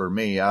release for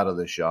me out of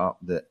the shop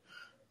that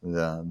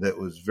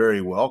was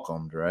very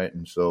welcomed, right?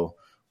 And so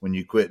when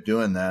you quit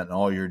doing that and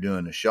all you're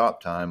doing is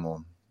shop time,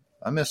 well,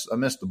 I miss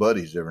the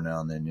buddies every now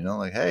and then,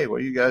 like, hey,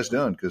 what are you guys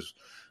doing? Because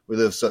we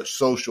live such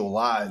social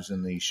lives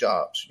in these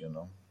shops,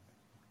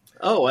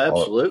 Oh,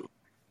 absolutely.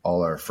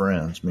 All our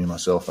friends, me,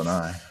 myself, and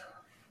I.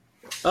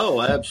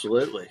 Oh,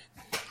 absolutely.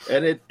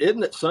 And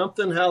isn't it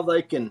something how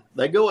they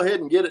go ahead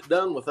and get it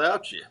done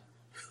without you?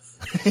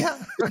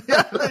 Yeah,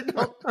 they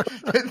don't.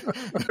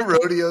 The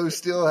rodeos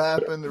still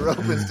happen. The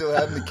roping still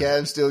happen. The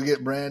calves still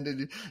get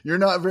branded. You're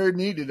not very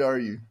needed, are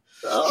you?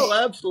 Oh,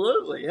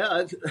 absolutely.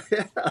 Yeah.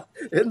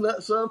 Isn't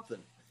that something?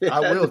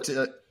 I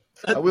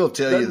will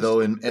tell you though.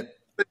 And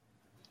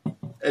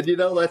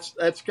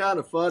that's kind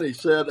of funny.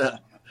 Said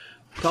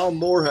Tom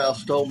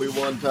Morehouse told me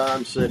one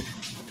time, said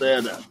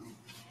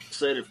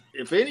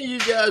if any of you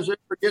guys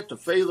ever get to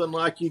feeling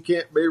like you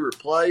can't be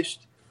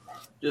replaced,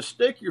 just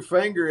stick your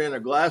finger in a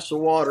glass of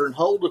water and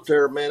hold it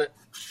there a minute,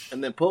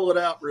 and then pull it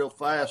out real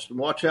fast and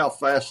watch how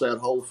fast that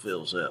hole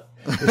fills up.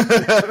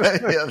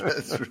 Yeah,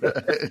 that's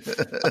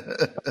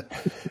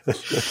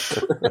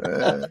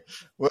right.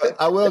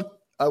 Well,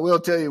 I will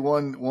tell you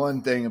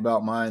one thing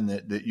about mine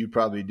that you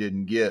probably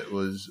didn't get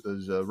was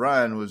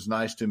Ryan was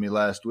nice to me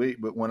last week,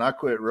 but when I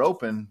quit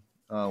roping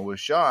with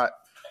Shot,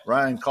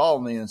 Ryan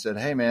called me and said,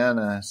 "Hey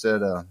man,"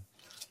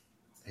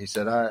 he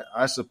said,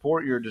 I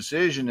support your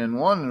decision in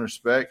one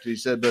respect. He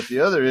said, but the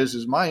other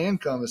is my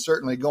income is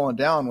certainly going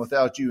down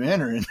without you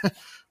entering.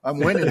 I'm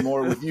winning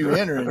more with you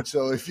entering.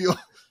 So if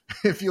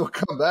you'll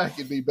come back,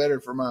 it'd be better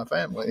for my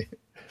family.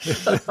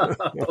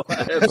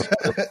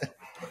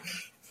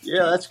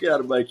 Yeah, that's got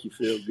to make you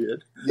feel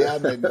good. Yeah,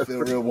 it made me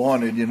feel real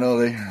wanted.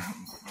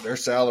 Their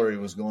salary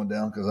was going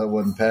down because I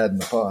wasn't padding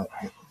the pot.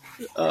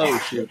 Oh,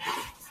 shit.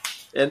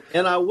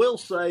 And I will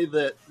say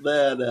that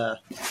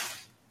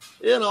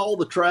in all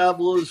the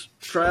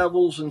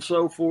travels and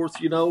so forth,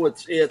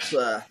 it's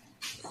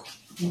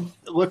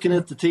looking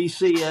at the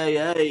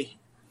TCAA,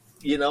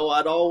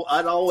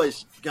 I'd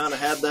always kind of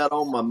had that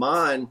on my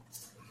mind,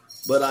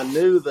 but I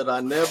knew that I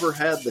never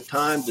had the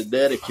time to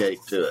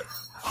dedicate to it.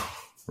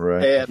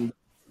 Right. And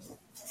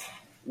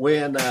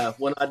when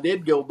I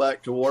did go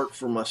back to work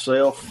for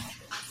myself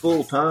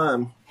full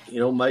time,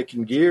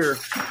 making gear,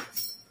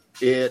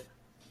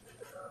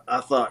 I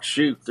thought,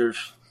 shoot,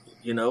 there's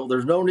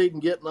no need in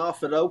getting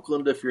off at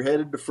Oakland if you're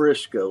headed to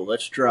Frisco.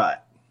 Let's try it.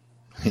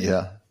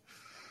 Yeah.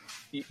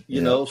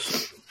 And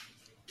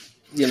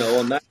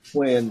that's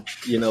when,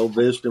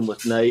 visiting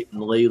with Nate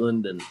and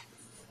Leland and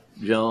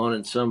John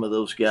and some of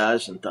those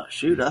guys, and thought,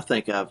 shoot, I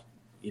think I've,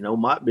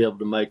 might be able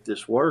to make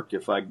this work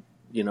if I,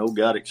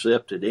 got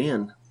accepted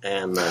in.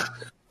 And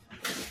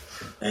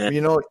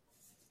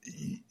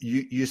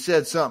you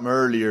said something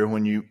earlier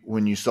when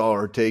you saw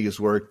Ortega's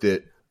work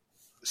that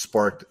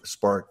sparked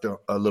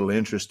a little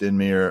interest in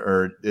me,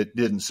 or it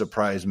didn't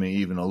surprise me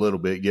even a little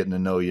bit getting to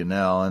know you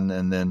now. And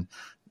then,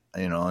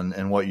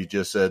 and what you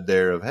just said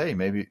there of, hey,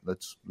 maybe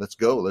let's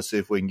go. Let's see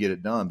if we can get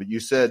it done. But you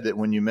said that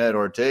when you met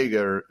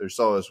Ortega or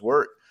saw his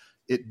work,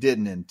 it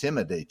didn't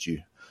intimidate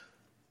you.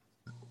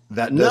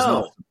 That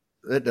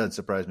doesn't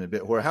surprise me a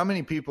bit. How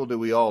many people do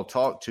we all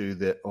talk to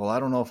that, well,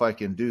 I don't know if I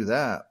can do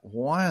that.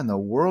 Why in the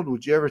world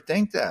would you ever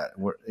think that?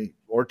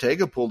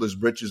 Ortega pulled his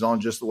britches on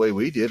just the way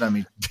we did. I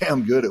mean,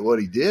 damn good at what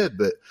he did,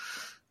 but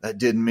that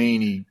didn't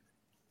mean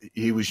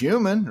he was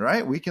human,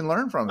 right? We can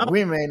learn from it.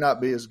 We may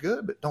not be as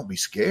good, but don't be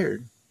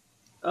scared.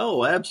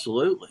 Oh,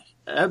 absolutely.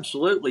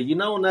 Absolutely. You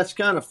know, and that's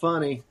kind of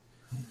funny.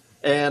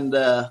 And,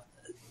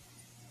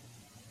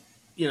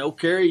 you know,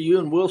 Cary, you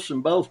and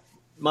Wilson both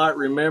might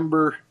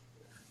remember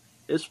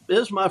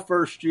it's my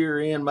first year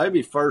in,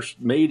 maybe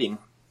first meeting,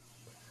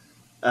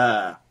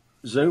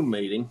 Zoom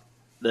meeting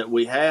that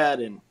we had.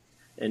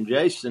 And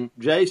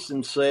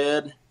Jason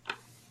said,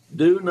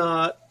 do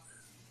not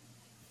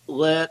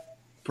let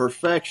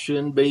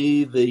perfection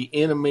be the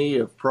enemy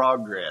of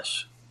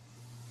progress.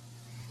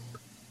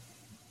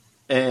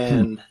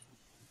 And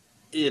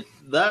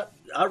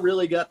I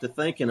really got to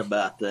thinking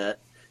about that.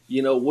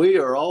 You know, we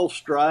are all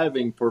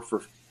striving for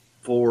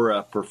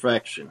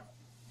perfection.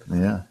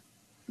 Yeah.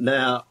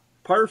 Now,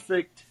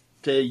 perfect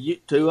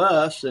to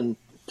us and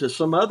to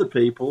some other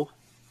people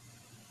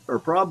are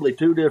probably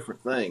two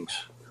different things.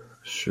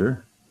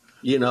 Sure.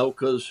 You know,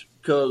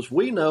 because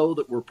we know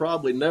that we're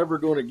probably never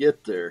going to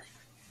get there.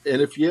 And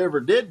if you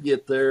ever did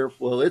get there,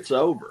 well, it's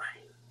over.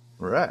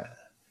 Right.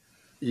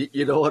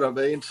 You know what I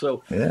mean?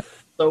 So, yeah.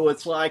 So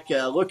it's like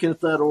looking at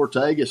that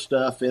Ortega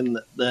stuff in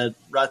that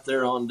right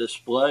there on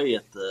display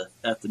at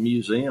the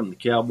museum, the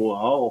Cowboy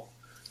Hall.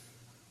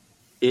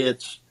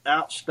 It's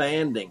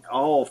outstanding,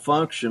 all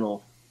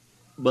functional,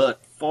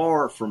 but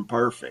far from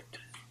perfect.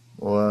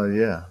 Well,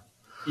 yeah.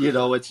 You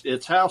know,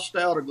 it's how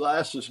stout of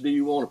glasses do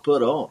you want to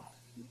put on?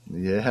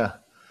 Yeah.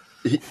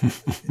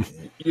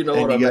 You know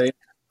what I mean?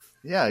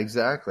 Yeah,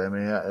 exactly. I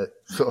mean,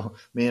 so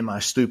me and my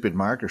stupid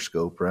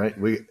microscope, right?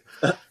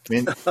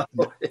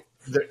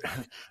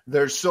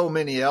 There's so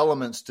many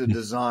elements to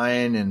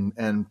design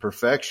and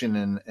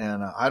perfection,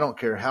 and I don't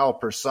care how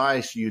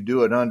precise you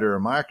do it under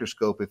a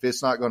microscope. If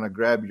it's not going to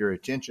grab your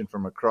attention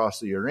from across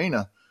the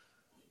arena,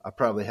 I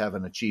probably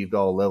haven't achieved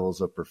all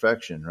levels of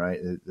perfection, right?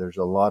 There's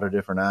a lot of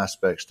different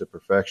aspects to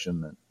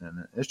perfection,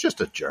 and it's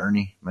just a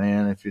journey,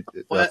 man. I think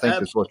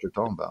that's what you're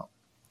talking about.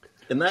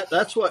 And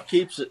that's what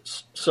keeps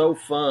it so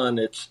fun.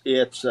 It's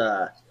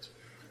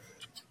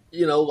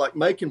you know, like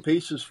making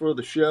pieces for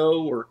the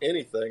show or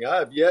anything. I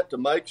have yet to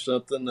make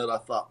something that I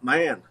thought,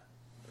 man,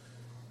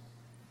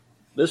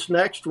 this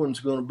next one's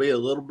going to be a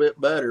little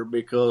bit better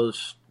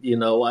because, you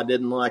know, I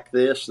didn't like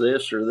this,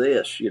 or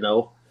this, you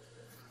know.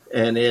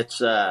 And it's,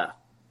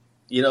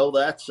 you know,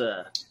 that's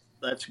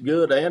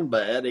good and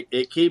bad.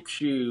 It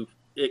keeps you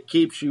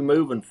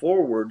moving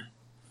forward,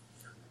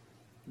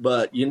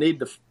 but you need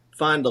to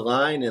find a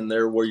line in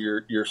there where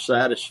you're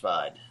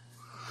satisfied.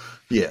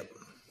 Yeah.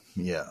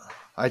 Yeah.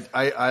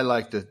 I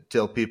like to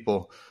tell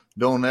people,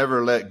 don't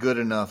ever let good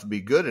enough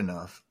be good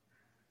enough,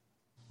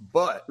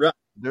 but right.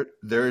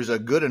 there is a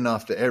good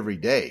enough to every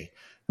day.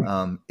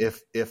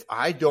 If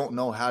I don't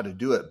know how to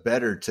do it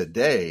better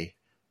today,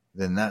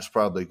 then that's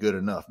probably good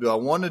enough. Do I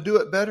want to do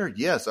it better?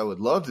 Yes, I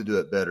would love to do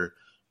it better,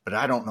 but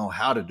I don't know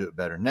how to do it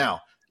better. Now,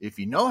 if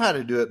you know how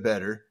to do it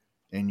better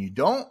and you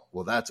don't,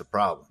 well, that's a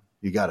problem.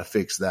 You got to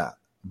fix that.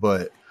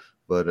 But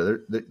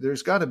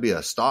there's got to be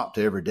a stop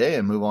to every day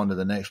and move on to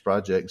the next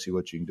project and see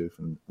what you can do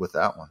with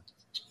that one.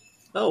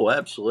 Oh,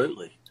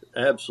 absolutely.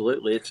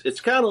 Absolutely. It's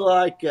kind of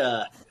like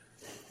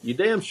you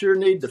damn sure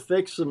need to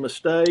fix some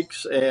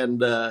mistakes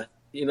and,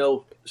 you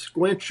know,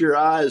 squint your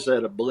eyes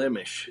at a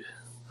blemish.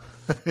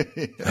 Yeah,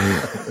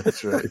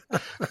 that's right.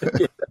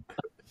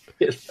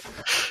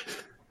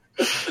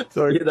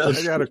 So you know,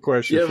 I got a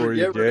question for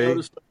you, Jay.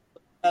 Notice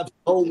the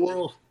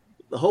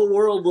whole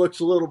world looks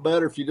a little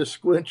better if you just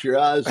squint your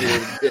eyes a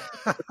little bit.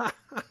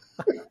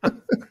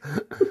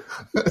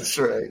 That's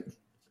right.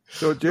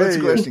 So, Jay,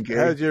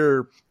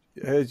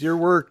 has your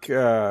work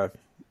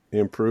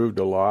improved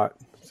a lot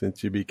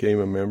since you became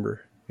a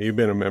member? You've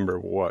been a member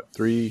of what,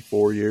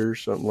 3-4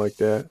 years, something like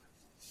that?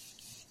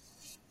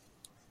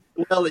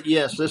 Well,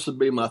 yes, this would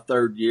be my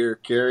third year,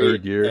 Cary.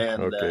 Third year,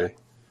 and, okay.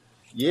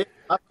 Yeah,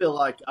 I feel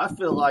like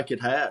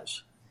it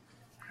has.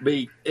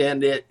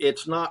 And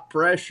it's not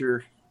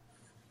pressure,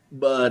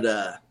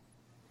 but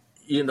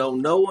you know,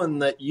 knowing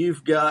that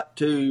you've got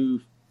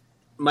to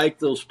make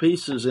those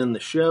pieces in the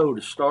show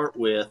to start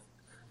with,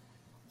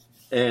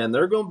 and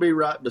they're going to be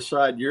right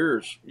beside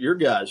your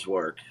guys'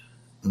 work.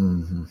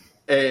 Mm-hmm.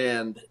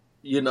 And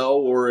you know,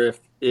 or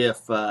if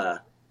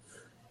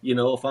you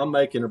know, if I'm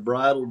making a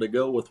bridle to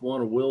go with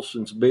one of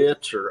Wilson's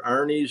bits or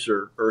Ernie's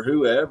or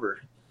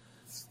whoever,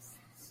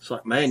 it's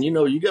like, man, you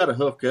know, you got to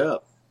hook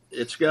up.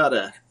 It's got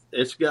to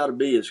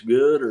be as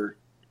good or,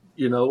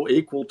 you know,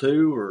 equal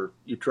to, or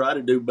you try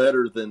to do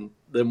better than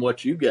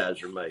what you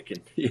guys are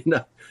making, you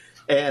know,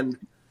 and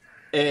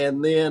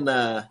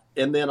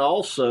then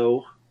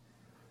also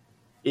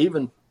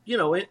even, you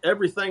know,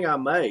 everything I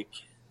make,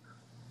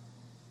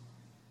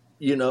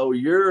 you know,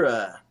 you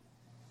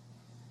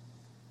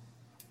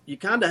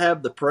kind of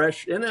have the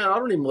pressure, and I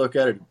don't even look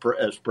at it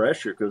as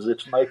pressure because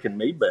it's making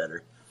me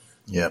better.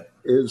 Yep.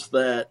 Is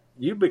that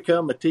you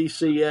become a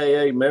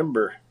TCAA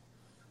member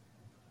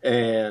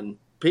and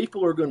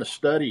people are going to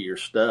study your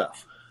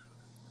stuff.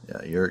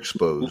 Yeah, you're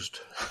exposed.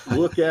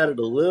 Look at it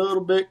a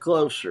little bit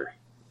closer.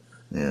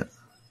 Yeah.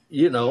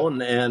 You know,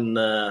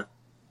 and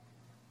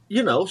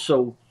you know,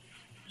 so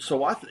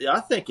I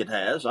think it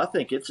has. I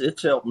think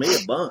it's helped me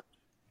a bunch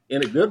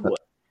in a good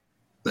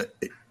way.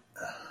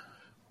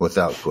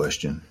 Without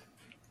question.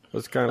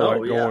 It's kind of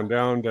like going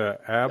down to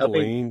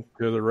Abilene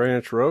to the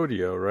ranch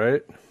rodeo,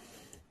 right?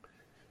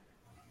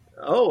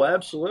 Oh,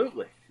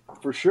 absolutely.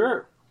 For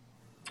sure.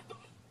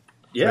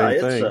 Yeah,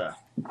 it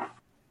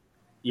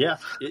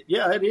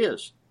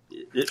is.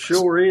 It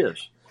sure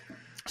is.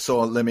 So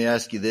let me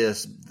ask you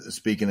this,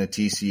 speaking of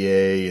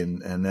TCAA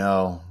and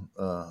now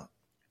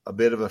a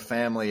bit of a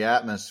family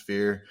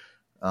atmosphere,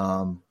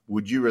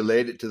 would you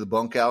relate it to the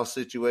bunkhouse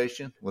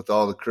situation with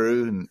all the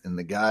crew and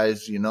the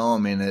guys? You know, I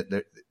mean,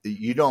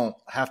 you don't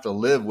have to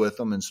live with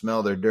them and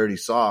smell their dirty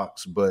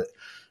socks,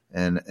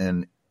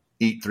 and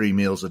eat 3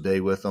 meals a day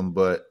with them.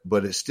 But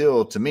it's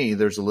still, to me,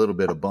 there's a little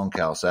bit of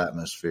bunkhouse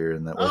atmosphere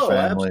in that we're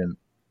family and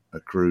a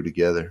crew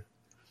together.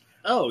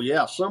 Oh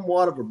yeah,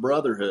 somewhat of a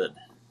brotherhood.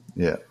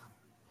 Yeah.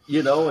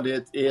 You know, and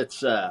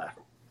it's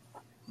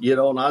you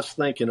know, and I was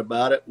thinking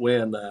about it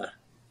when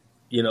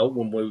you know,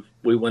 when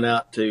we went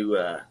out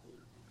to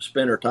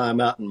spend our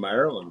time out in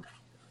Maryland.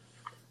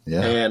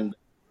 Yeah. And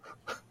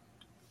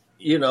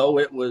you know,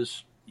 it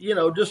was, you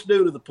know, just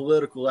due to the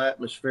political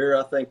atmosphere,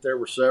 I think there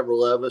were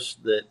several of us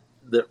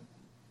that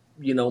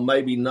you know,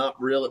 maybe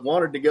not really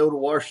wanted to go to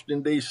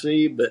Washington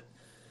D.C.,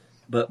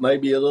 but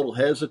maybe a little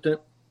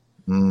hesitant.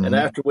 Mm-hmm. And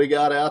after we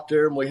got out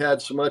there and we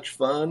had so much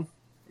fun,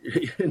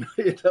 you know,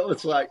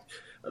 it's like,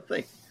 I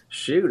think,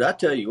 shoot, I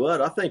tell you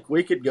what, I think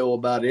we could go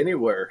about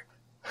anywhere,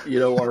 you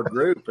know, our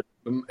group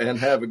and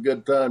have a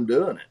good time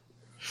doing it.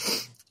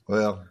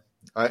 Well,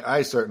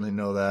 I certainly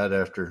know that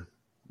after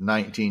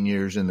 19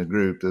 years in the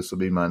group, this will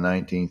be my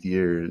 19th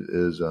year,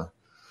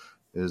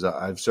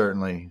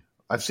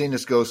 I've seen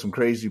us go some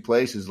crazy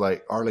places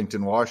like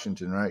Arlington,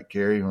 Washington, right,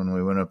 Cary, when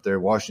we went up there,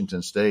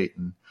 Washington State,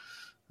 and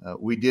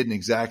we didn't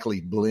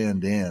exactly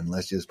blend in.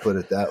 Let's just put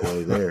it that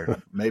way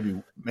there.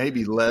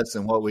 Maybe less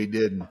than what we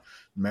did in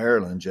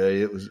Maryland,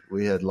 Jay.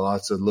 We had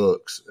lots of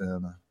looks,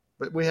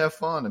 but we have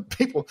fun, and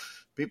people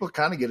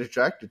kind of get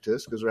attracted to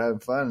us because we're having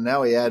fun. And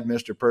now we add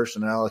Mr.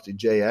 Personality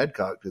Jay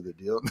Adcock to the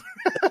deal.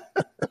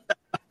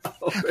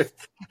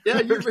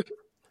 Yeah,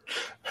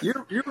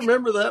 you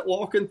remember that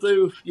walking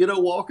through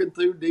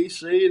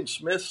DC and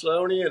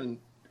Smithsonian and,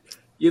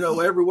 you know,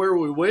 everywhere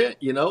we went,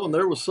 you know, and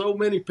there was so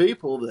many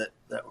people that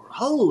were,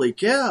 holy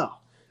cow,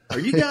 are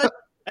you guys,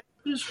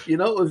 you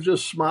know, it was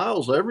just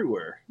smiles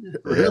everywhere.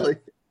 Really?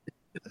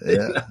 Yeah.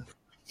 You know?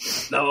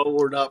 No,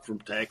 we're not from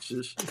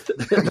Texas.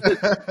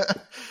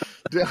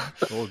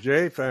 Well,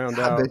 Jay found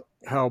out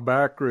how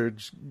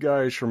backwards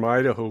guys from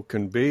Idaho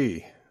can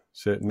be,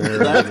 sitting there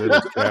in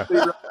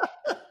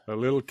a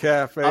little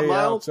cafe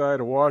outside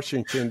of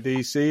Washington,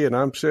 D.C., and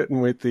I'm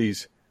sitting with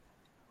these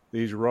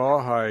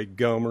rawhide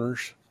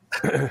gummers.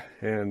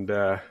 And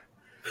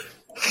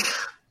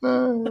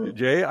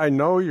Jay, I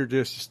know you're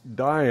just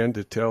dying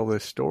to tell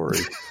this story.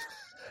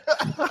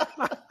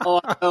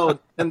 Oh, I know.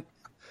 And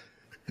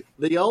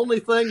the only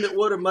thing that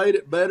would have made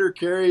it better,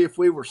 Cary, if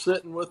we were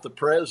sitting with the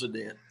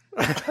president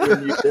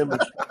when you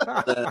demonstrate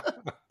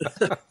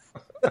that.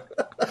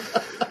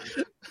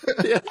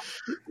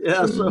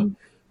 Yeah.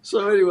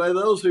 So anyway,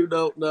 those who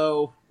don't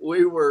know,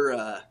 we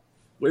were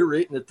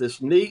eating at this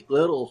neat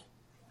little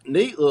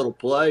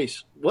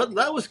place.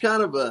 That was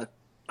kind of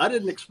I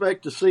didn't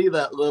expect to see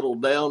that little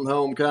down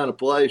home kind of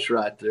place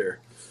right there.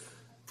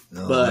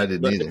 No, but I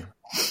didn't either.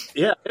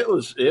 Yeah, it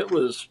was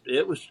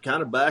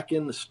kind of back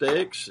in the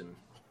sticks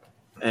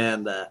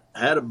and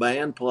had a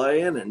band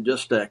playing and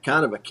just a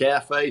kind of a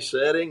cafe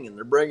setting, and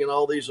they're bringing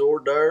all these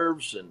hors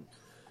d'oeuvres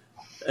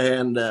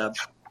and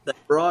they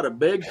brought a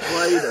big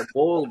plate of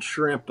boiled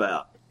shrimp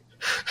out.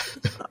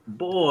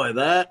 Boy,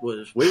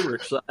 we were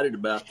excited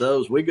about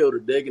those. We go to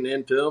digging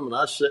into them, and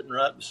I was sitting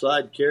right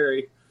beside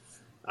Cary.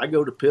 I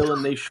go to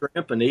peeling these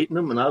shrimp and eating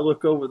them, and I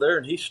look over there,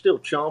 and he's still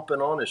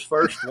chomping on his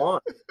first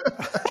one.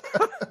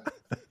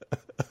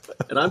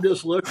 And I'm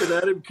just looking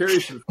at him.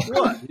 Cary says,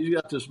 "What? He's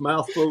got this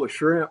mouthful of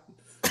shrimp."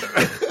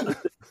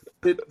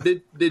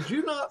 Did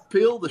you not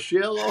peel the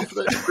shell off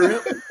that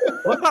shrimp?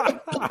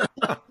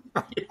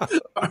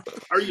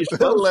 Are you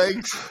supposed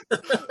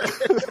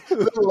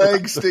the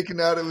legs sticking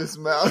out of his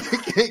mouth? He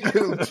can't get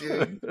them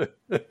chewed.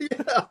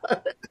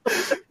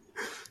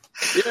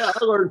 Yeah,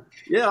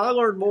 I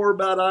learned more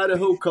about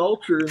Idaho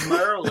culture in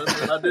Maryland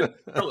than I did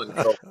Maryland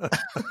culture.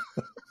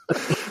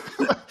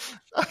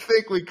 I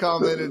think we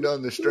commented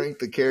on the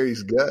strength of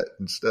Cary's gut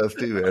and stuff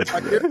too.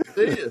 I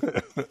guarantee you.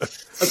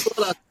 That's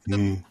what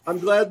I'm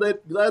glad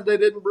they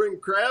didn't bring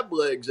crab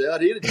legs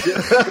out. He'd have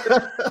just.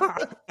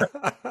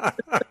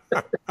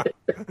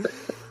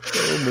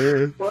 Oh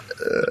man!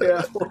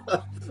 Yeah.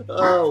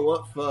 Oh,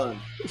 what fun!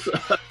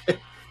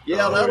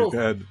 Yeah,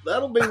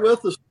 that'll be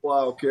with us a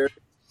while, Cary.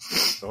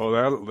 Oh,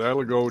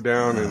 that'll go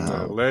down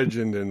in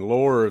legend and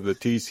lore of the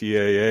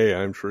TCAA.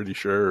 I'm pretty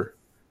sure.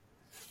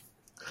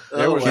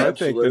 I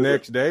think the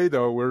next day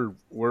though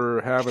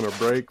we're having a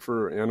break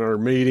in our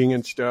meeting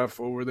and stuff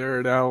over there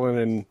at Alan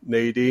and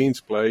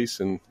Nadine's place,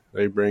 and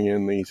they bring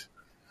in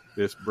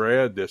this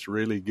bread, this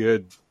really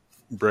good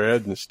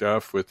bread and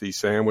stuff with these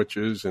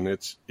sandwiches, and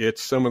it's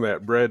some of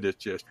that bread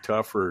that's just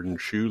tougher than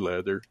shoe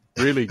leather,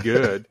 really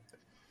good.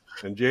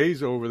 And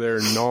Jay's over there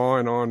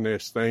gnawing on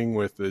this thing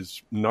with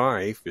his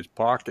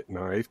pocket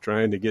knife,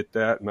 trying to get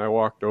that. And I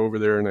walked over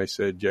there and I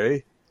said,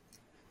 Jay,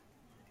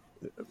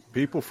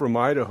 people from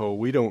Idaho,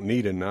 we don't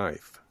need a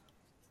knife.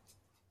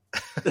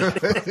 We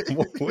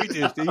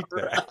just eat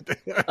that.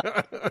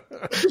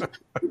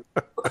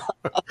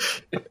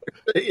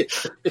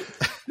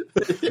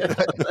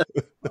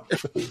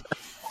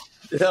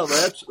 Yeah,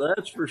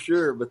 that's for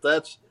sure. But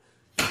that's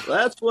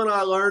when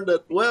I learned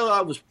that. Well,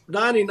 I was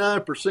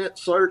 99%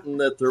 certain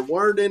that there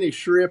weren't any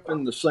shrimp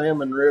in the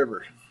Salmon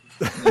River.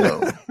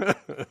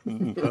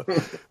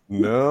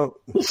 No.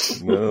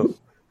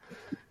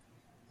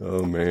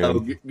 Oh man!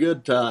 Oh,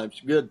 good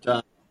times. No,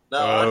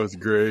 that was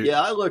great.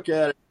 Yeah, I look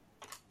at it.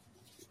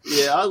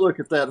 Yeah, I look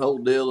at that whole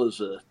deal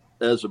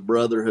as a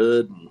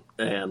brotherhood,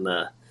 and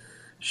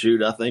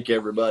shoot, I think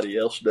everybody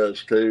else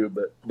does too.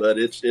 But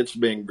it's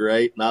been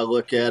great, and I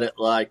look at it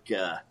like.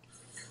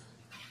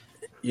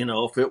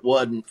 If it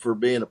wasn't for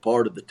being a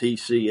part of the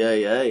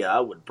TCAA, I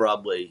would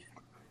probably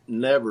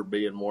never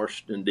be in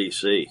Washington,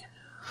 D.C.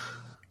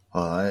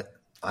 Well,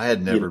 I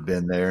had never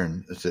been there,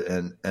 and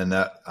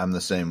that I'm the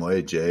same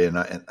way, Jay. And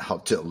I'll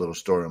tell a little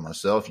story on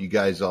myself. You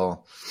guys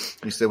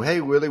you say, well,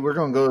 hey, Willie, we're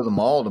going to go to the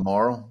mall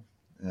tomorrow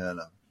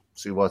and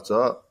see what's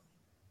up.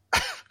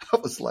 I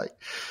was like,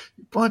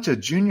 you bunch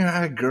of junior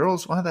high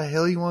girls, why the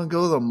hell you want to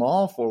go to the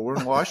mall for? We're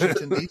in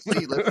Washington,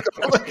 D.C. Let's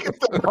go look at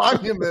the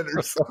monument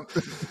or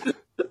something.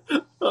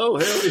 Oh,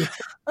 hell yeah.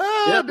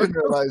 I didn't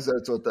realize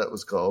that's what that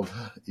was called.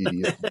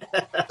 Idiot.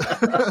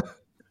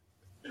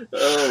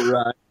 Oh,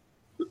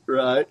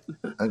 right.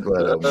 I'm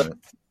glad I went.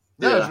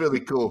 That was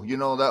really cool.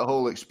 That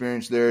whole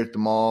experience there at the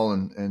mall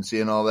and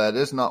seeing all that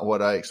is not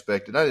what I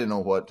expected. I didn't know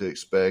what to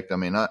expect. I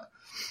mean, I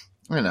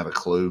didn't have a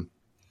clue.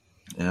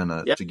 And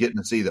to getting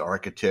to see the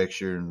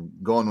architecture and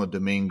going with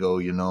Domingo,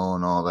 and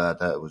all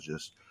that was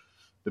just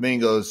 –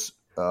 Domingo's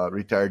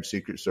retired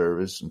Secret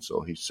Service, and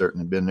so he's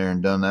certainly been there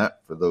and done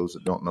that. For those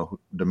that don't know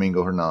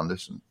Domingo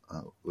Hernandez, and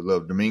we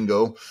love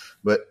Domingo,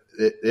 but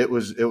it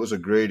was a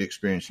great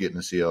experience getting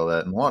to see all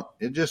that. And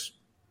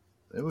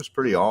it was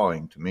pretty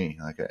awing to me.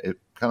 Like it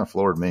kind of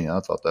floored me.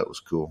 I thought that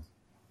was cool.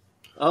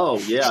 Oh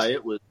yeah,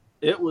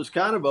 it was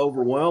kind of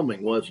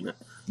overwhelming, wasn't it?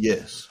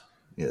 Yes,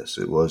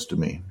 it was to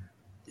me.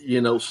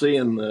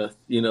 Seeing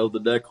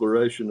the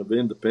Declaration of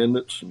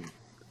Independence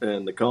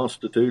and the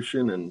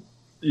Constitution and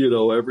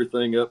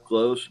everything up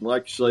close, and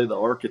like you say, the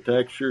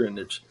architecture, and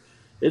it's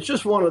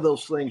just one of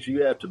those things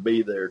you have to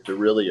be there to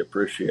really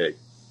appreciate.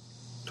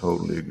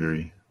 Totally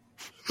agree.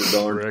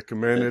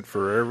 Recommended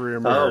for every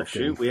American. Oh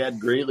shoot, we had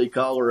Greeley,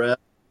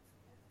 Colorado.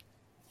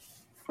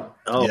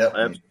 Oh, yep.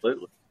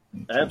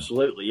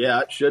 Absolutely. Yeah,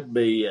 it should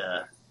be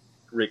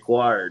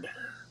required.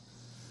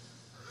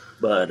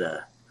 But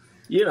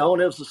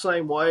and it was the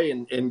same way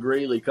in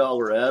Greeley,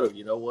 Colorado.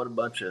 What a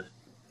bunch of,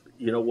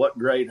 what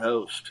great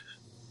host.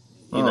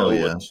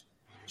 Yes.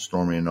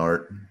 Stormy and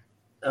Art.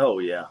 Oh,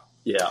 yeah.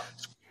 Yeah.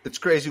 It's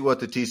crazy what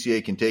the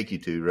TCA can take you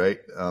to, right?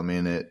 I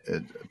mean,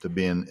 to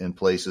be in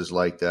places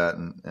like that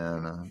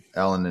and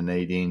Alan and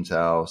Nadine's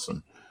house.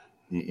 And,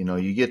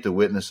 you get to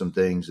witness some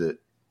things that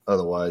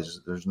otherwise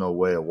there's no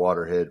way a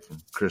waterhead from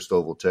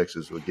Christoval,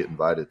 Texas would get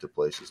invited to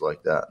places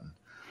like that.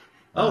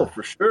 And,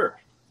 for sure.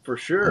 For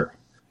sure.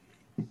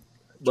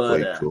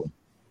 But cool.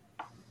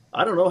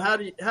 I don't know. How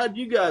do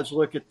you guys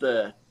look at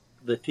the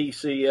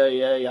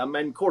TCAA? I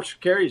mean, of course,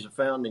 Cary's a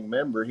founding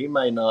member. He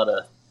may not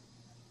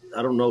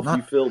I don't know if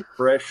you feel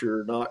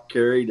pressure or not,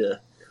 Cary,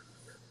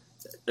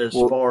 as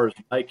far as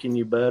making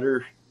you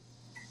better.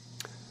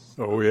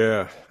 Oh,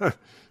 yeah.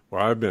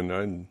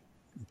 Well,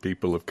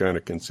 people have kind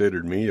of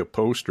considered me a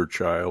poster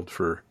child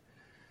for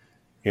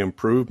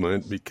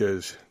improvement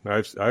because I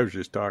was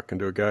just talking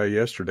to a guy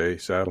yesterday,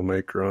 saddle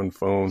maker on the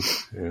phone,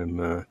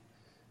 and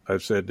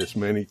I've said this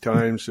many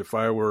times. If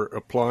I were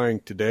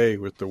applying today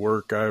with the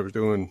work I was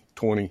doing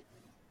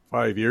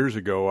 25 years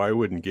ago, I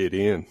wouldn't get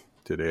in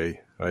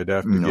today. I'd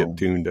have to get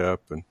tuned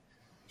up. And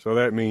so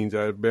that means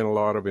I've been a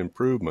lot of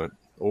improvement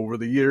over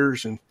the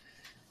years. And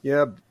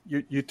yeah,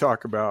 you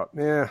talk about,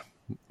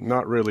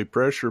 not really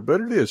pressure, but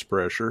it is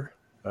pressure,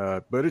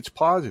 but it's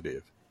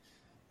positive.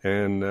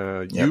 And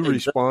you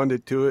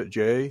responded to it,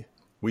 Jay.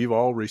 We've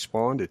all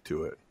responded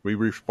to it.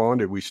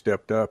 We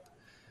stepped up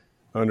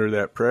under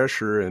that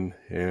pressure, and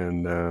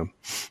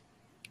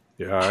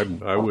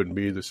I wouldn't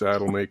be the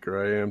saddle maker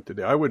I am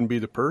today. I wouldn't be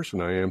the person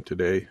I am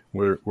today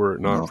were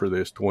it not for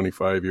this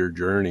 25-year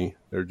journey.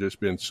 There's just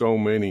been so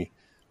many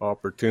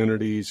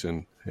opportunities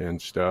and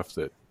stuff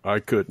that I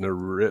couldn't have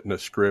written a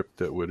script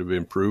that would have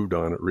improved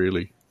on it,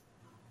 really.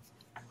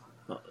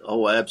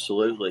 Oh,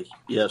 absolutely.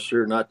 Yes,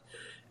 sir. And that,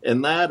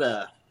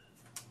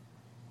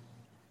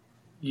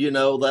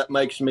 that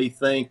makes me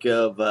think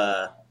of,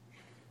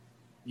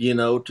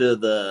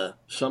 to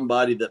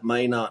somebody that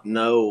may not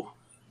know,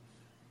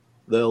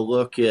 they'll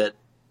look at,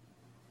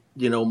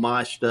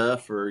 my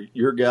stuff or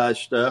your guys'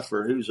 stuff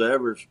or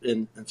whoever's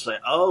and say,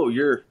 "Oh,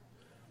 you're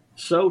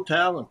so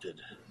talented."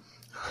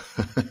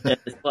 And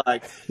it's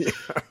like, yeah.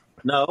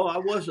 No,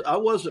 I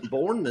wasn't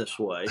born this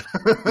way.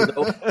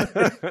 No.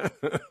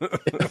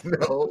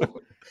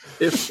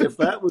 If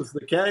that was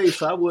the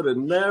case, I would have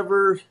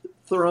never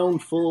thrown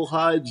full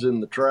hides in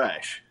the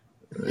trash.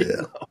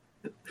 Yeah.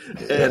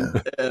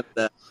 And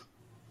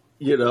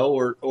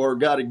or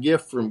got a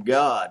gift from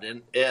God.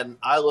 And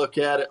I look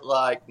at it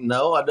like,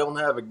 no, I don't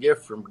have a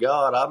gift from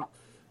God.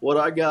 What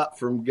I got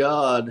from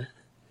God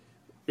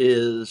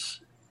is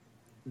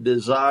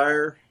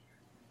desire,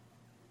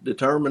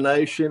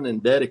 determination,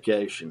 and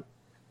dedication.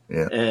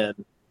 Yeah.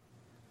 And,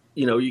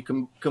 you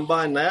can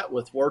combine that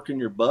with working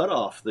your butt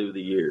off through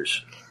the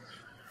years,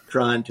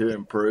 trying to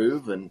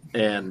improve. And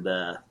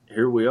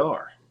here we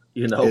are,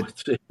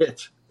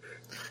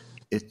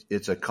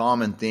 It's a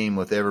common theme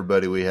with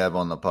everybody we have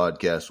on the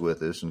podcast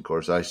with us. And of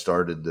course, I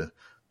started the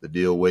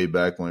deal way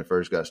back when we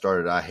first got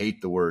started. I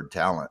hate the word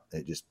talent.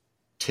 It just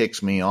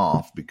ticks me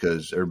off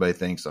because everybody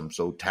thinks I'm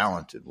so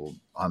talented. Well,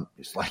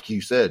 it's like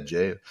you said,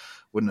 Jay,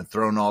 wouldn't have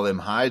thrown all them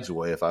hides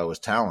away if I was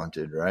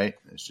talented, right?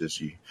 It's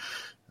just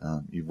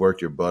you've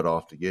worked your butt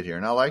off to get here.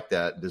 And I like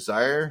that.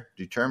 Desire,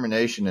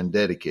 determination, and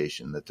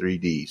dedication, the 3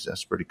 Ds.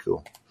 That's pretty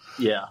cool.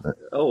 Yeah.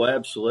 Oh,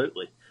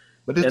 absolutely.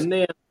 And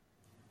then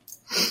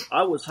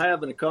I was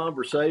having a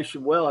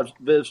conversation. Well, I was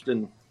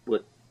visiting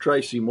with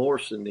Tracy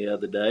Morrison the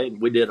other day,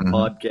 and we did a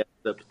podcast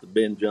up at the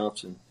Ben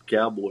Johnson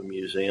Cowboy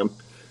Museum.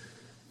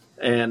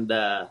 And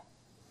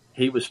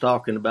he was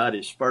talking about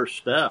his first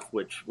stuff,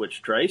 which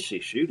Tracy,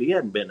 he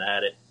hadn't been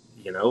at it,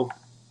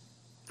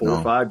 4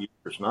 or 5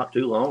 years, not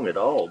too long at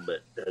all,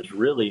 but has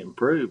really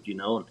improved,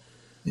 And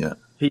yeah,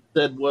 he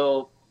said,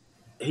 well,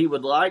 he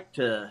would like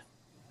to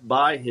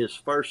buy his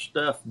first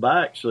stuff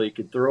back so he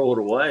could throw it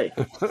away.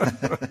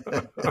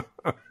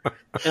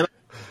 And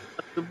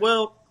I said,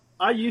 well,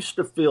 I used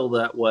to feel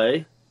that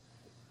way,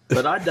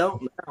 but I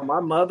don't now.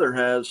 My mother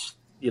has,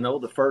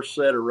 the first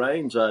set of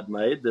reins I'd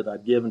made that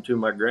I'd given to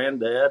my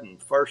granddad,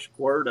 and first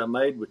quirt I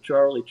made with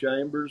Charlie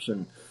Chambers,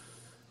 and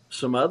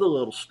some other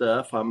little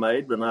stuff I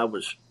made when I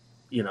was,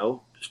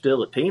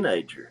 still a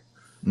teenager.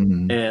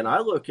 Mm-hmm. And I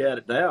look at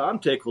it now, I'm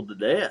tickled to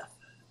death.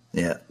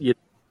 Yeah.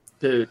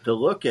 To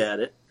look at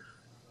it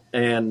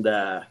and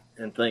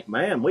think,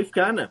 man, we've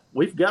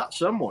got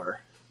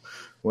somewhere.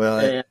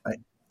 Well,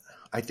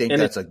 I think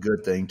that's a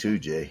good thing too,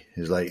 Jay.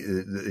 Is like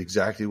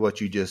exactly what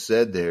you just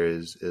said there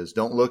is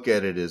don't look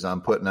at it as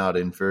I'm putting out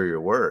inferior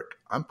work.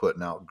 I'm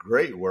putting out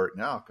great work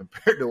now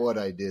compared to what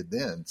I did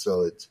then.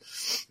 So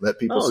it's let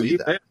people see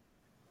that. Bet.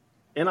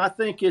 And I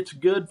think it's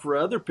good for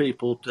other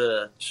people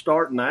to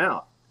starting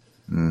out,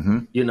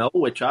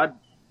 which I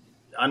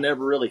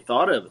never really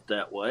thought of it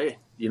that way.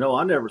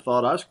 I never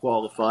thought I was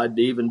qualified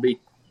to even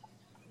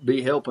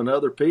be helping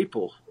other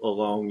people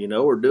along,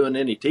 or doing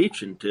any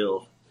teaching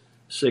till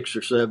 6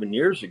 or 7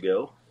 years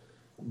ago.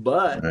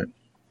 But right.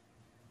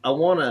 I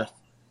want to,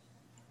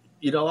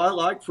 I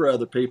like for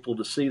other people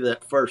to see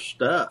that first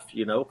stuff,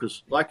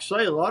 because like I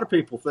say, a lot of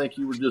people think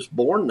you were just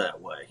born that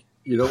way,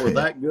 or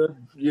that good,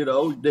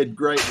 did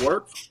great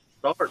work from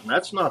the start. And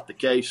that's not the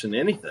case in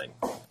anything.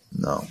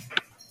 No,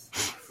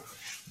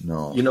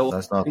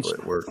 that's not the way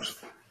it works.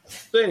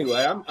 So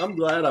anyway, I'm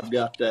glad I've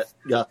got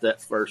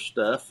that first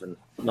stuff and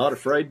not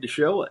afraid to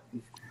show it.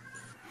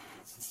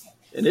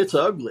 And it's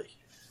ugly.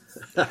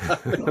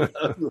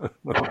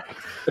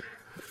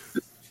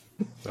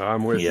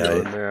 I'm with you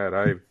on that.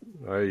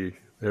 I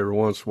every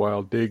once in a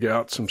while dig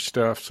out some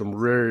stuff, some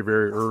very,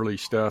 very early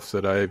stuff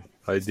that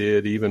I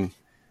did even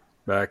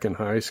back in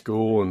high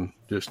school and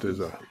just as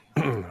a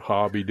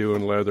hobby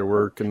doing leather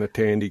work and the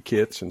tandy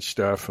kits and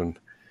stuff and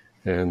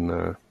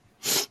a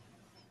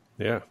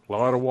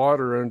lot of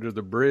water under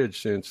the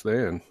bridge since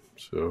then.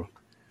 So,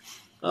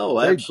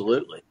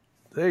 absolutely.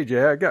 Hey,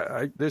 Jay, I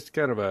got this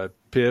kind of a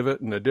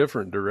pivot in a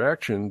different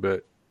direction,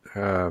 but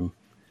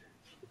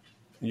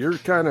you're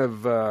kind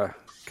of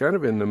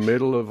in the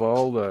middle of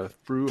all the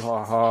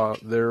brouhaha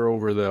there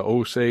over the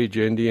Osage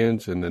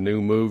Indians and the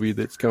new movie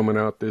that's coming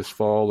out this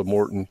fall,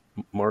 the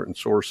Martin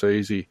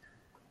Scorsese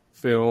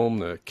film,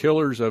 The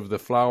Killers of the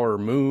Flower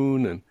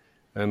Moon,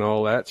 and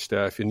all that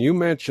stuff. And you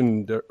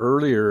mentioned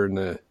earlier in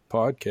the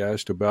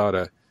podcast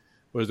about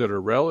was it a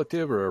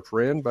relative or a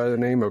friend by the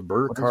name of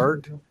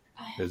Burkhart?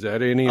 Is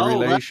that any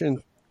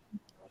relation?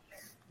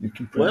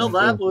 Well,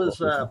 that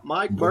was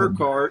Mike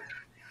Burkhart,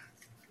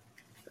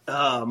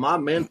 my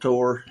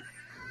mentor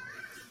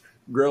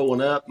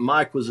growing up.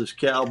 Mike was as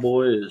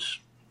cowboy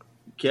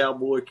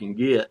can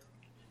get,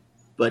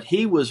 but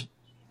he was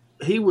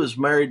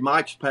married.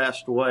 Mike's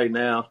passed away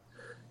now,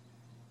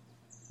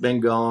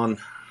 been gone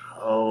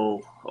a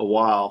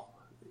while,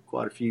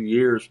 quite a few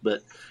years.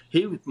 But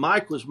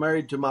Mike was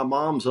married to my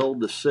mom's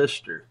oldest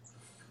sister.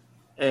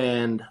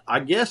 And I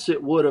guess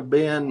it would have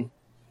been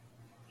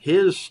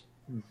his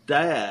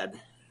dad.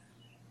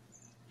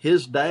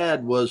 His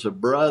dad was a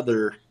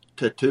brother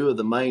to two of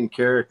the main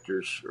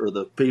characters or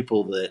the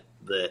people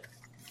that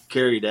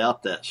carried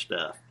out that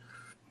stuff.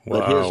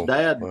 But his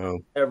dad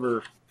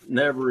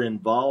never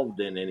involved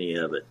in any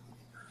of it.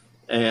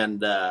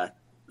 And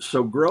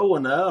so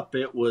growing up,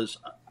 it was,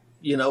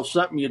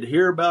 something you'd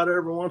hear about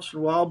every once in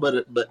a while,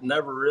 but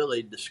never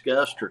really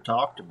discussed or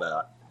talked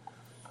about,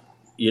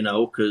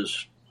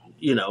 because,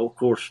 of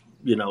course,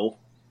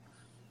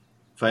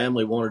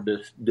 family wanted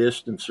to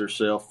distance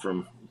herself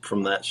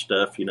from that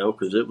stuff,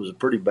 because it was a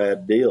pretty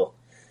bad deal.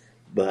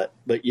 But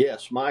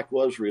yes, Mike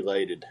was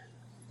related.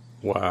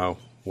 Wow.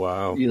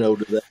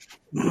 To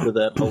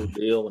that whole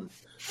deal.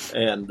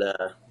 And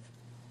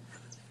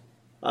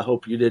I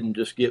hope you didn't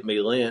just get me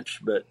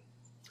lynched, but.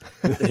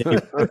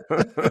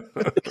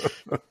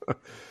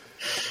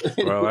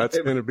 Well, that's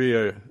going to be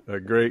a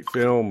great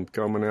film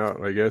coming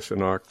out, I guess,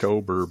 in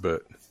October,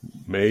 but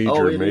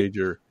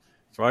major.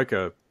 It's like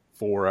a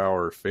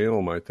 4-hour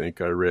film, I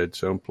think I read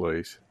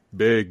someplace.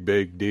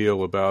 Big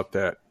deal about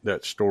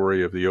that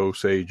story of the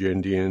Osage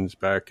Indians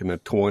back in the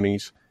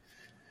 20s.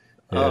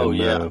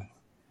 And,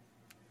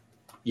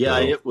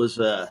 it was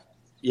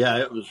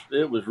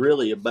it was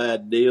really a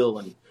bad deal,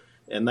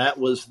 and that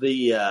was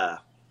the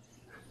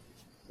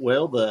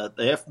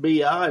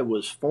FBI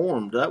was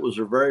formed. That was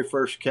their very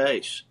first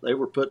case. They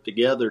were put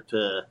together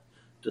to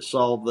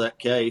solve that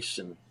case,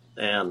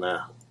 and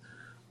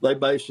they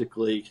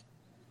basically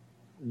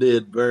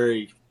did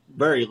very,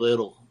 very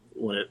little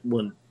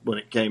when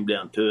it came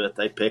down to it.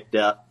 They picked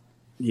out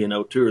 2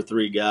 or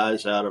 3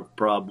 guys out of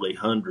probably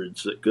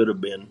hundreds that could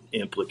have been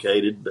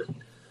implicated,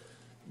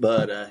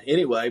 but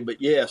anyway,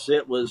 but yes,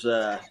 it was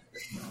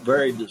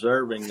very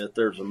deserving that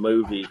there's a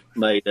movie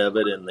made of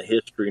it and the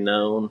history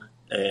known,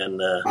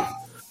 and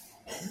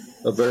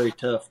a very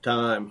tough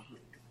time,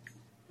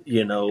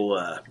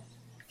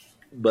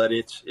 but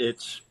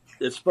it's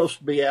supposed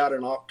to be out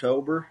in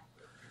October,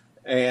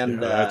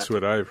 and that's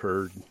what I've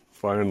heard.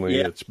 Finally,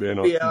 it's been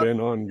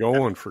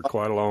ongoing for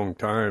quite a long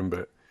time,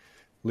 but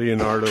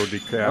Leonardo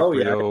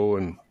DiCaprio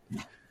and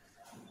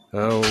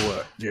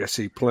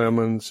Jesse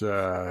Plemons,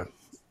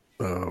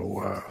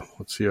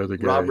 what's the other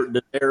guy? Robert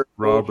De Niro.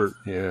 Robert,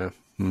 yeah.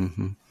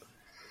 Mm-hmm.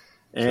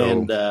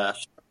 And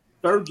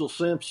Sturgill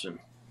Simpson.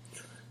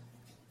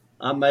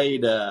 I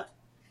made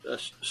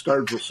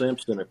Sturgill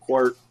Simpson a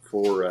quirk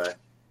for,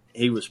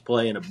 he was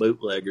playing a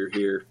bootlegger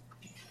here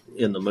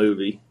in the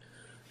movie.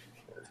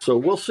 So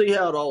we'll see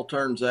how it all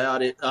turns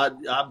out.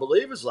 I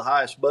believe it's the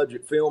highest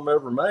budget film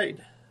ever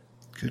made.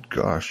 Good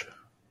gosh.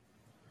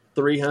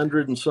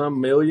 300 and some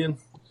million.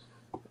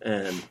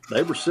 And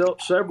they were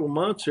several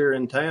months here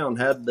in town,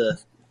 had a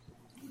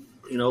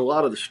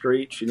lot of the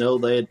streets,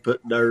 they had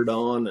put dirt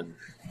on and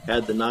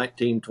had the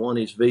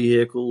 1920s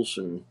vehicles,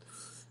 and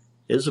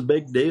it's a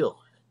big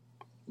deal.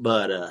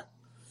 But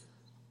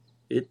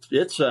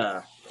it's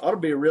ought to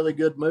be a really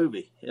good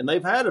movie. And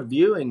they've had a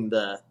viewing,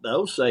 the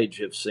Osage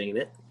have seen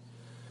it.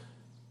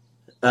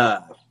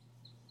 But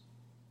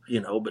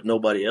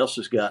nobody else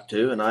has got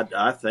to, and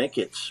I think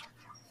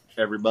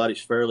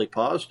everybody's fairly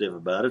positive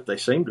about it. They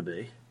seem to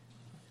be.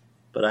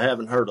 But I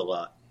haven't heard a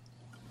lot.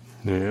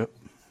 Yeah.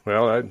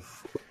 Well,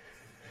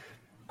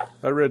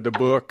 I read the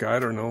book, I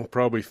don't know,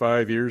 probably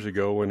 5 years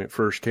ago when it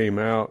first came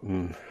out,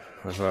 and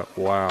I thought,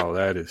 wow,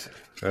 that is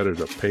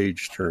a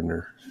page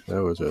turner.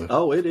 That was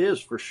it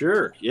is for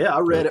sure. Yeah, I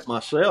read it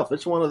myself.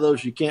 It's one of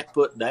those you can't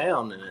put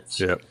down,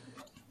 and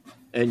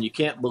and you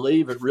can't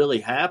believe it really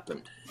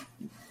happened.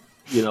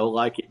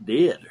 Like it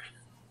did.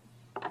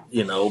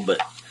 But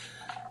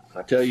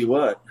I tell you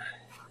what,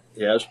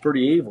 it's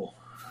pretty evil.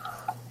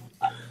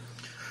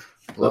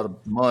 A lot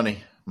of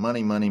money,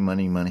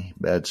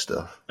 bad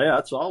stuff. Yeah,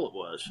 that's all it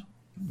was.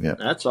 Yeah,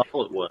 that's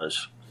all it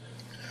was.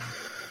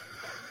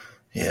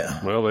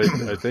 Yeah. Well,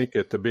 I think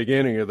at the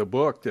beginning of the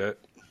book that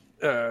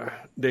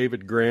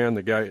David Gran,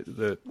 the guy,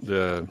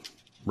 the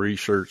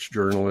research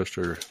journalist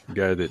or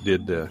guy that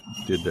did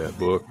that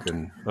book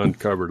and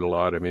uncovered a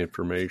lot of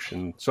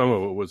information. Some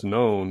of it was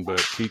known,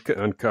 but he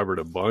uncovered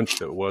a bunch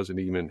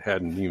that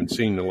hadn't even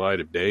seen the light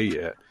of day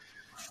yet.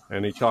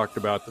 And he talked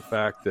about the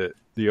fact that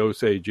the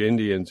Osage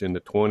Indians in the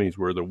 20s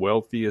were the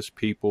wealthiest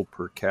people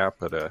per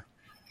capita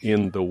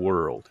in the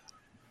world.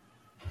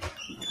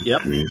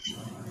 Yep.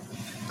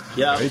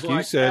 Yeah, I think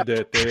you said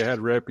that they had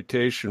a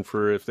reputation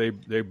for if they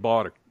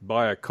buy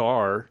a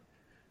car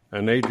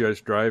and they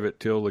just drive it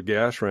till the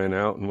gas ran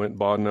out and went and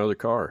bought another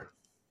car.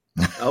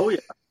 Oh, yeah.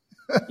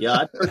 Yeah,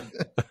 I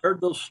heard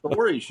those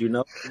stories,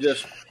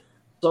 just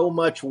so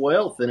much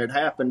wealth, and it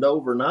happened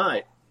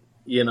overnight,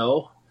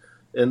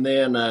 and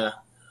then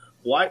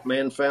white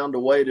men found a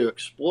way to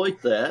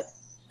exploit that,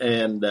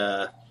 and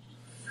I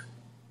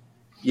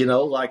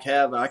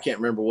can't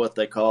remember what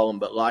they call them,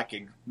 but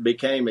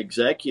became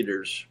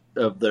executors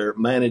of their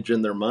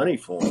managing their money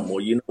for them.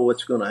 Well,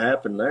 what's going to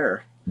happen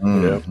there.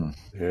 Mm-hmm.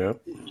 Yeah.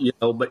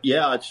 But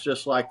it's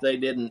just like they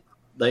didn't,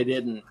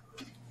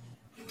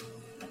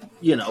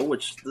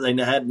 which they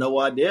had no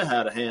idea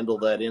how to handle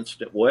that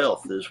instant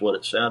wealth is what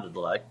it sounded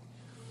like.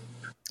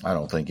 I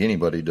don't think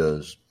anybody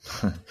does.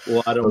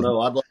 Well, I don't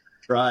know. I'd like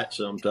to try it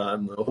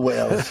sometime, though.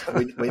 Well,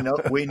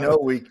 we know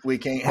we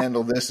can't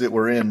handle this that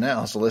we're in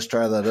now, so let's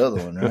try that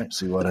other one, right?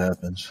 See what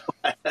happens.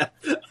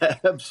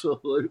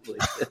 Absolutely.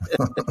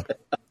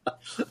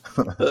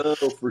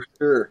 Oh, for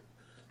sure.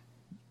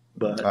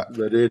 But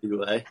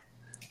anyway.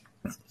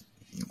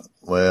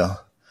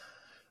 Well,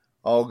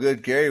 all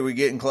good, Cary. We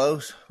getting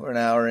close? We're an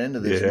hour into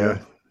this.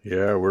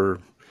 Yeah, we're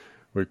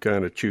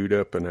kind of chewed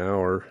up an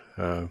hour.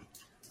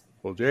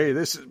 Well, Jay,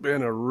 this has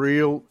been a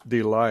real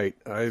delight.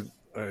 I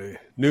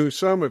knew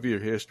some of your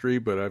history,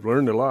 but I've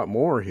learned a lot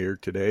more here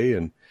today,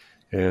 and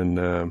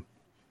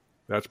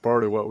that's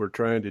part of what we're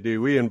trying to do.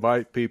 We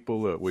invite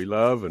people that we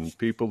love and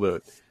people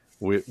that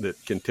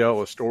can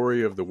tell a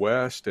story of the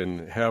West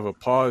and have a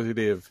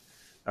positive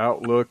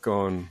outlook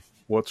on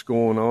what's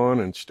going on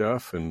and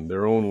stuff and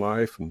their own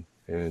life,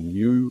 and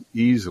you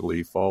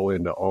easily fall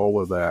into all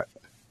of that.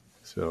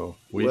 So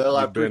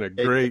you've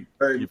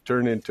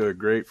turned into a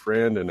great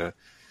friend and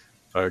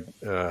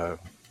a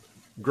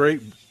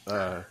great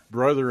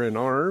brother in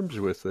arms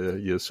with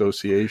the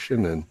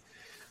association,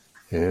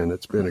 and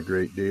it's been a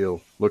great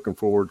deal. Looking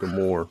forward to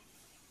more.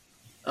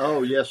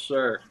 Oh, yes,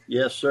 sir.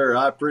 Yes, sir.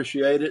 I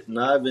appreciate it, and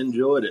I've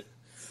enjoyed it.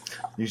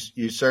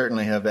 You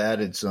certainly have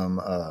added some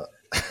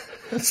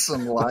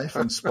some life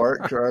and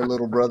spark to our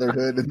little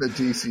brotherhood in the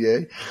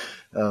TCA.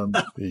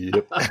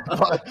 Yep.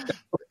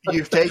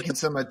 You've taken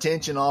some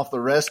attention off the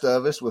rest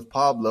of us with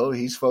Pablo.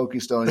 He's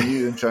focused on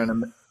you and trying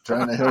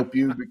to help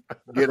you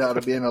get out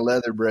of being a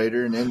leather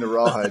braider and into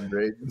rawhide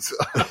braiding. So.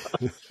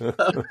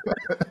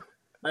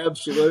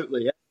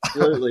 Absolutely.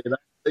 And I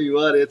tell you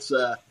what, it's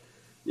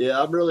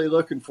I'm really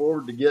looking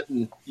forward to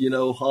getting,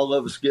 all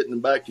of us getting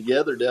back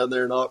together down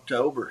there in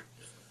October.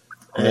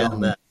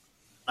 And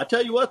I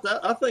tell you what,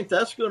 I think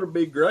that's going to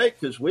be great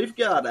because we've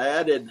got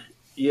added,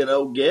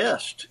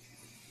 guests,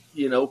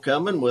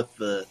 coming with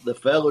the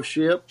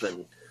fellowship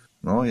and.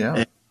 Oh yeah.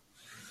 And,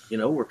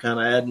 we're kind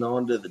of adding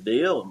on to the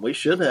deal, and we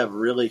should have a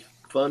really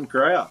fun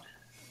crowd.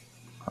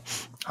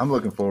 I'm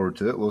looking forward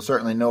to it. We'll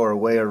certainly know our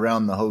way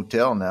around the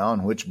hotel now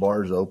and which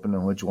bars open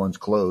and which ones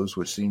closed,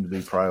 which seem to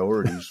be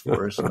priorities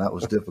for us. And that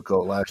was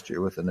difficult last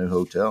year with the new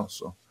hotel.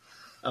 So,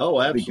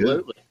 oh,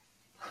 absolutely.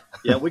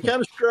 Yeah, we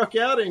kind of struck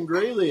out in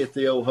Greeley at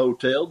the old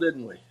hotel,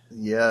 didn't we?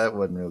 Yeah, it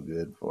wasn't real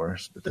good for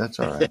us, but that's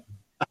all right.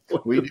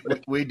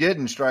 we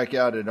didn't strike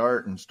out at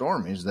Art and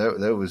Stormy's.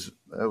 That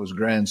was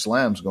grand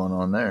slams going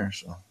on there.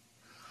 So.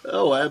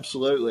 Oh,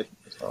 absolutely.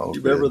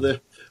 You remember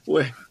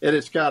and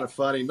it's kind of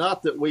funny.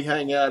 Not that we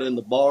hang out in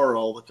the bar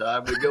all the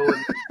time. We go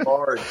in the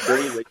bar in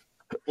Greeley.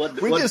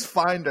 We just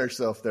find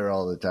ourselves there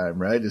all the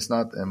time, right? It's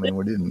not. I mean,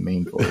 we didn't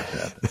mean for it to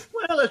happen.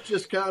 Well, it's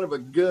just kind of a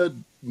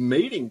good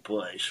meeting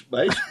place,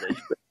 basically.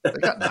 They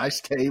got nice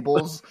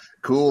tables,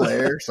 cool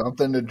air,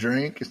 something to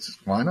drink.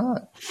 Why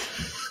not?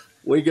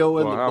 We go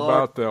in the bar. How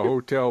about the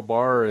hotel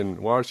bar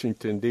in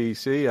Washington,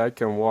 D.C.? I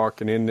come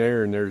walking in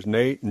there, and there's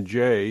Nate and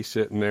Jay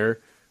sitting there.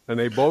 And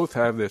they both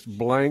have this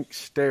blank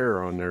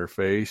stare on their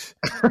face.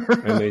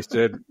 And they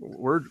said,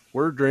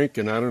 we're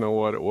drinking, I don't know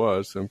what it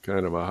was, some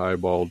kind of a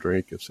highball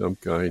drink of some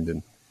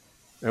kind.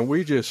 And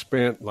we just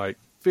spent like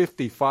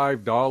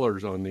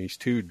 $55 on these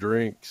two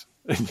drinks.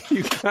 And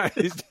you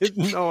guys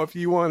didn't know if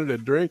you wanted to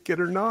drink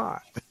it or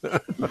not.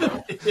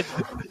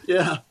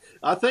 Yeah,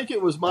 I think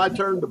it was my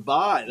turn to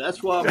buy.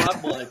 That's why my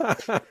blank.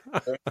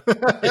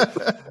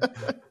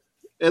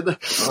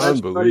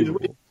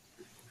 Unbelievable.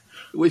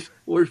 We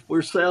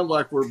sound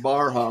like we're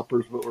bar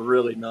hoppers, but we're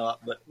really not.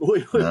 But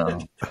we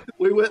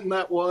went in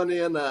that one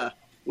in.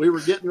 We were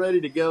getting ready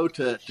to go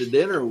to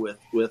dinner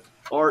with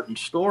Art and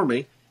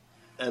Stormy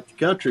at the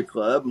country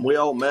club, and we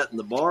all met in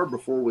the bar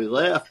before we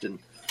left. And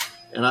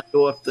I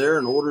go up there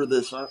and order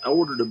this. I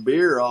ordered a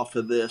beer off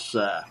of this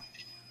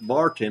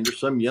bartender,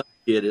 some young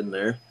kid in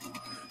there,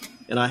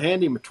 and I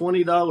hand him a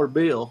 $20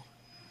 bill,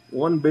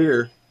 one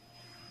beer,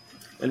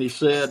 and he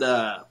said,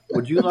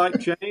 "Would you like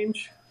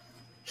change?"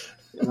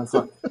 And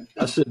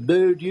I said,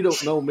 "Dude, you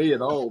don't know me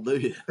at all, do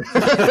you?"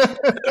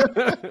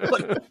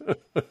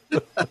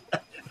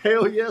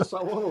 Hell yes,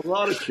 I want a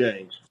lot of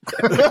change.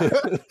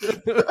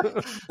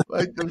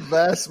 Like the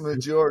vast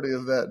majority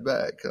of that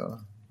back, huh?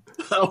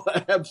 Oh,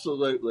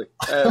 absolutely.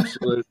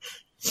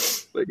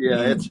 But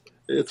yeah,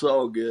 it's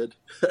all good.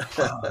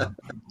 It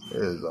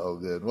is all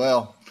good.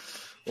 Well,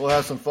 we'll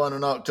have some fun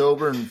in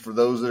October, and for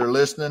those that are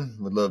listening,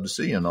 we'd love to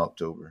see you in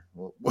October.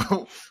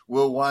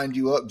 We'll wind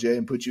you up, Jay,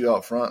 and put you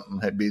out front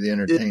and be the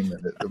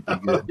entertainment.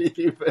 It'll be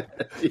good.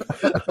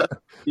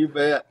 You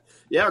bet.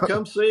 Yeah,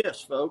 come see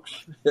us,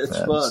 folks. It's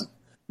fun.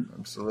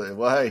 Absolutely.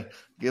 Well, hey,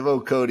 give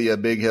old Cody a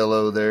big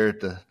hello there at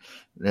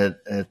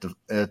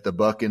the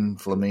Bucking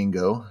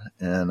Flamingo,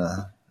 and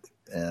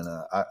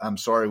I'm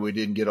sorry we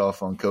didn't get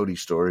off on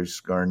Cody's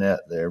stories,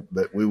 Garnett there,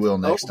 but we will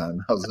next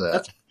time. How's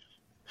that?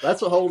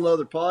 That's a whole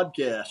nother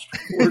podcast.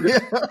 Yeah,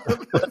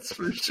 that's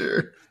for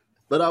sure.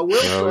 But I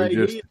will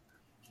say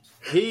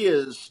he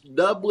is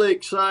doubly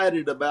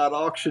excited about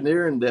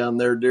auctioneering down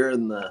there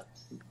during the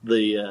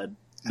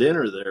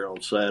dinner there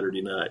on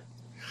Saturday night.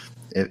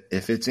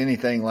 If it's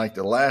anything like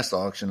the last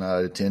auction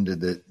I attended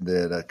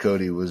that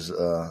Cody was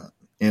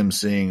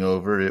emceeing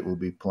over, it will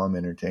be plumb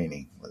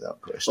entertaining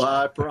without question. Well,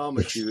 I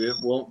promise you, it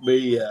won't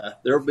be.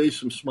 There'll be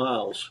some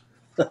smiles.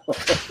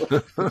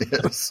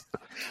 Yes,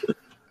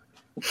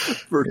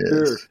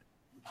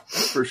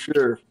 For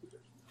sure.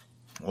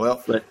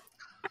 Well,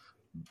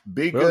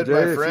 be good,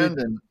 Jay, my friend,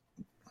 and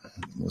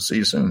we'll see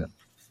you soon.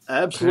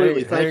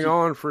 Absolutely. Hang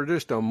on for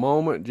just a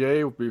moment,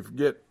 Jay. We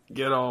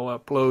get all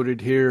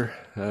uploaded here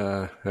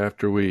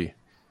after we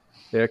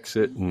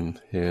exit,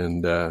 and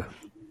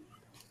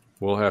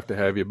we'll have to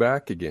have you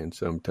back again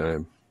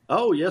sometime.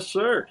 Oh, yes,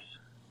 sir.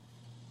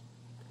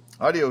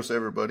 Adios,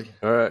 everybody.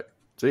 All right.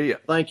 See ya.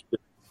 Thank you.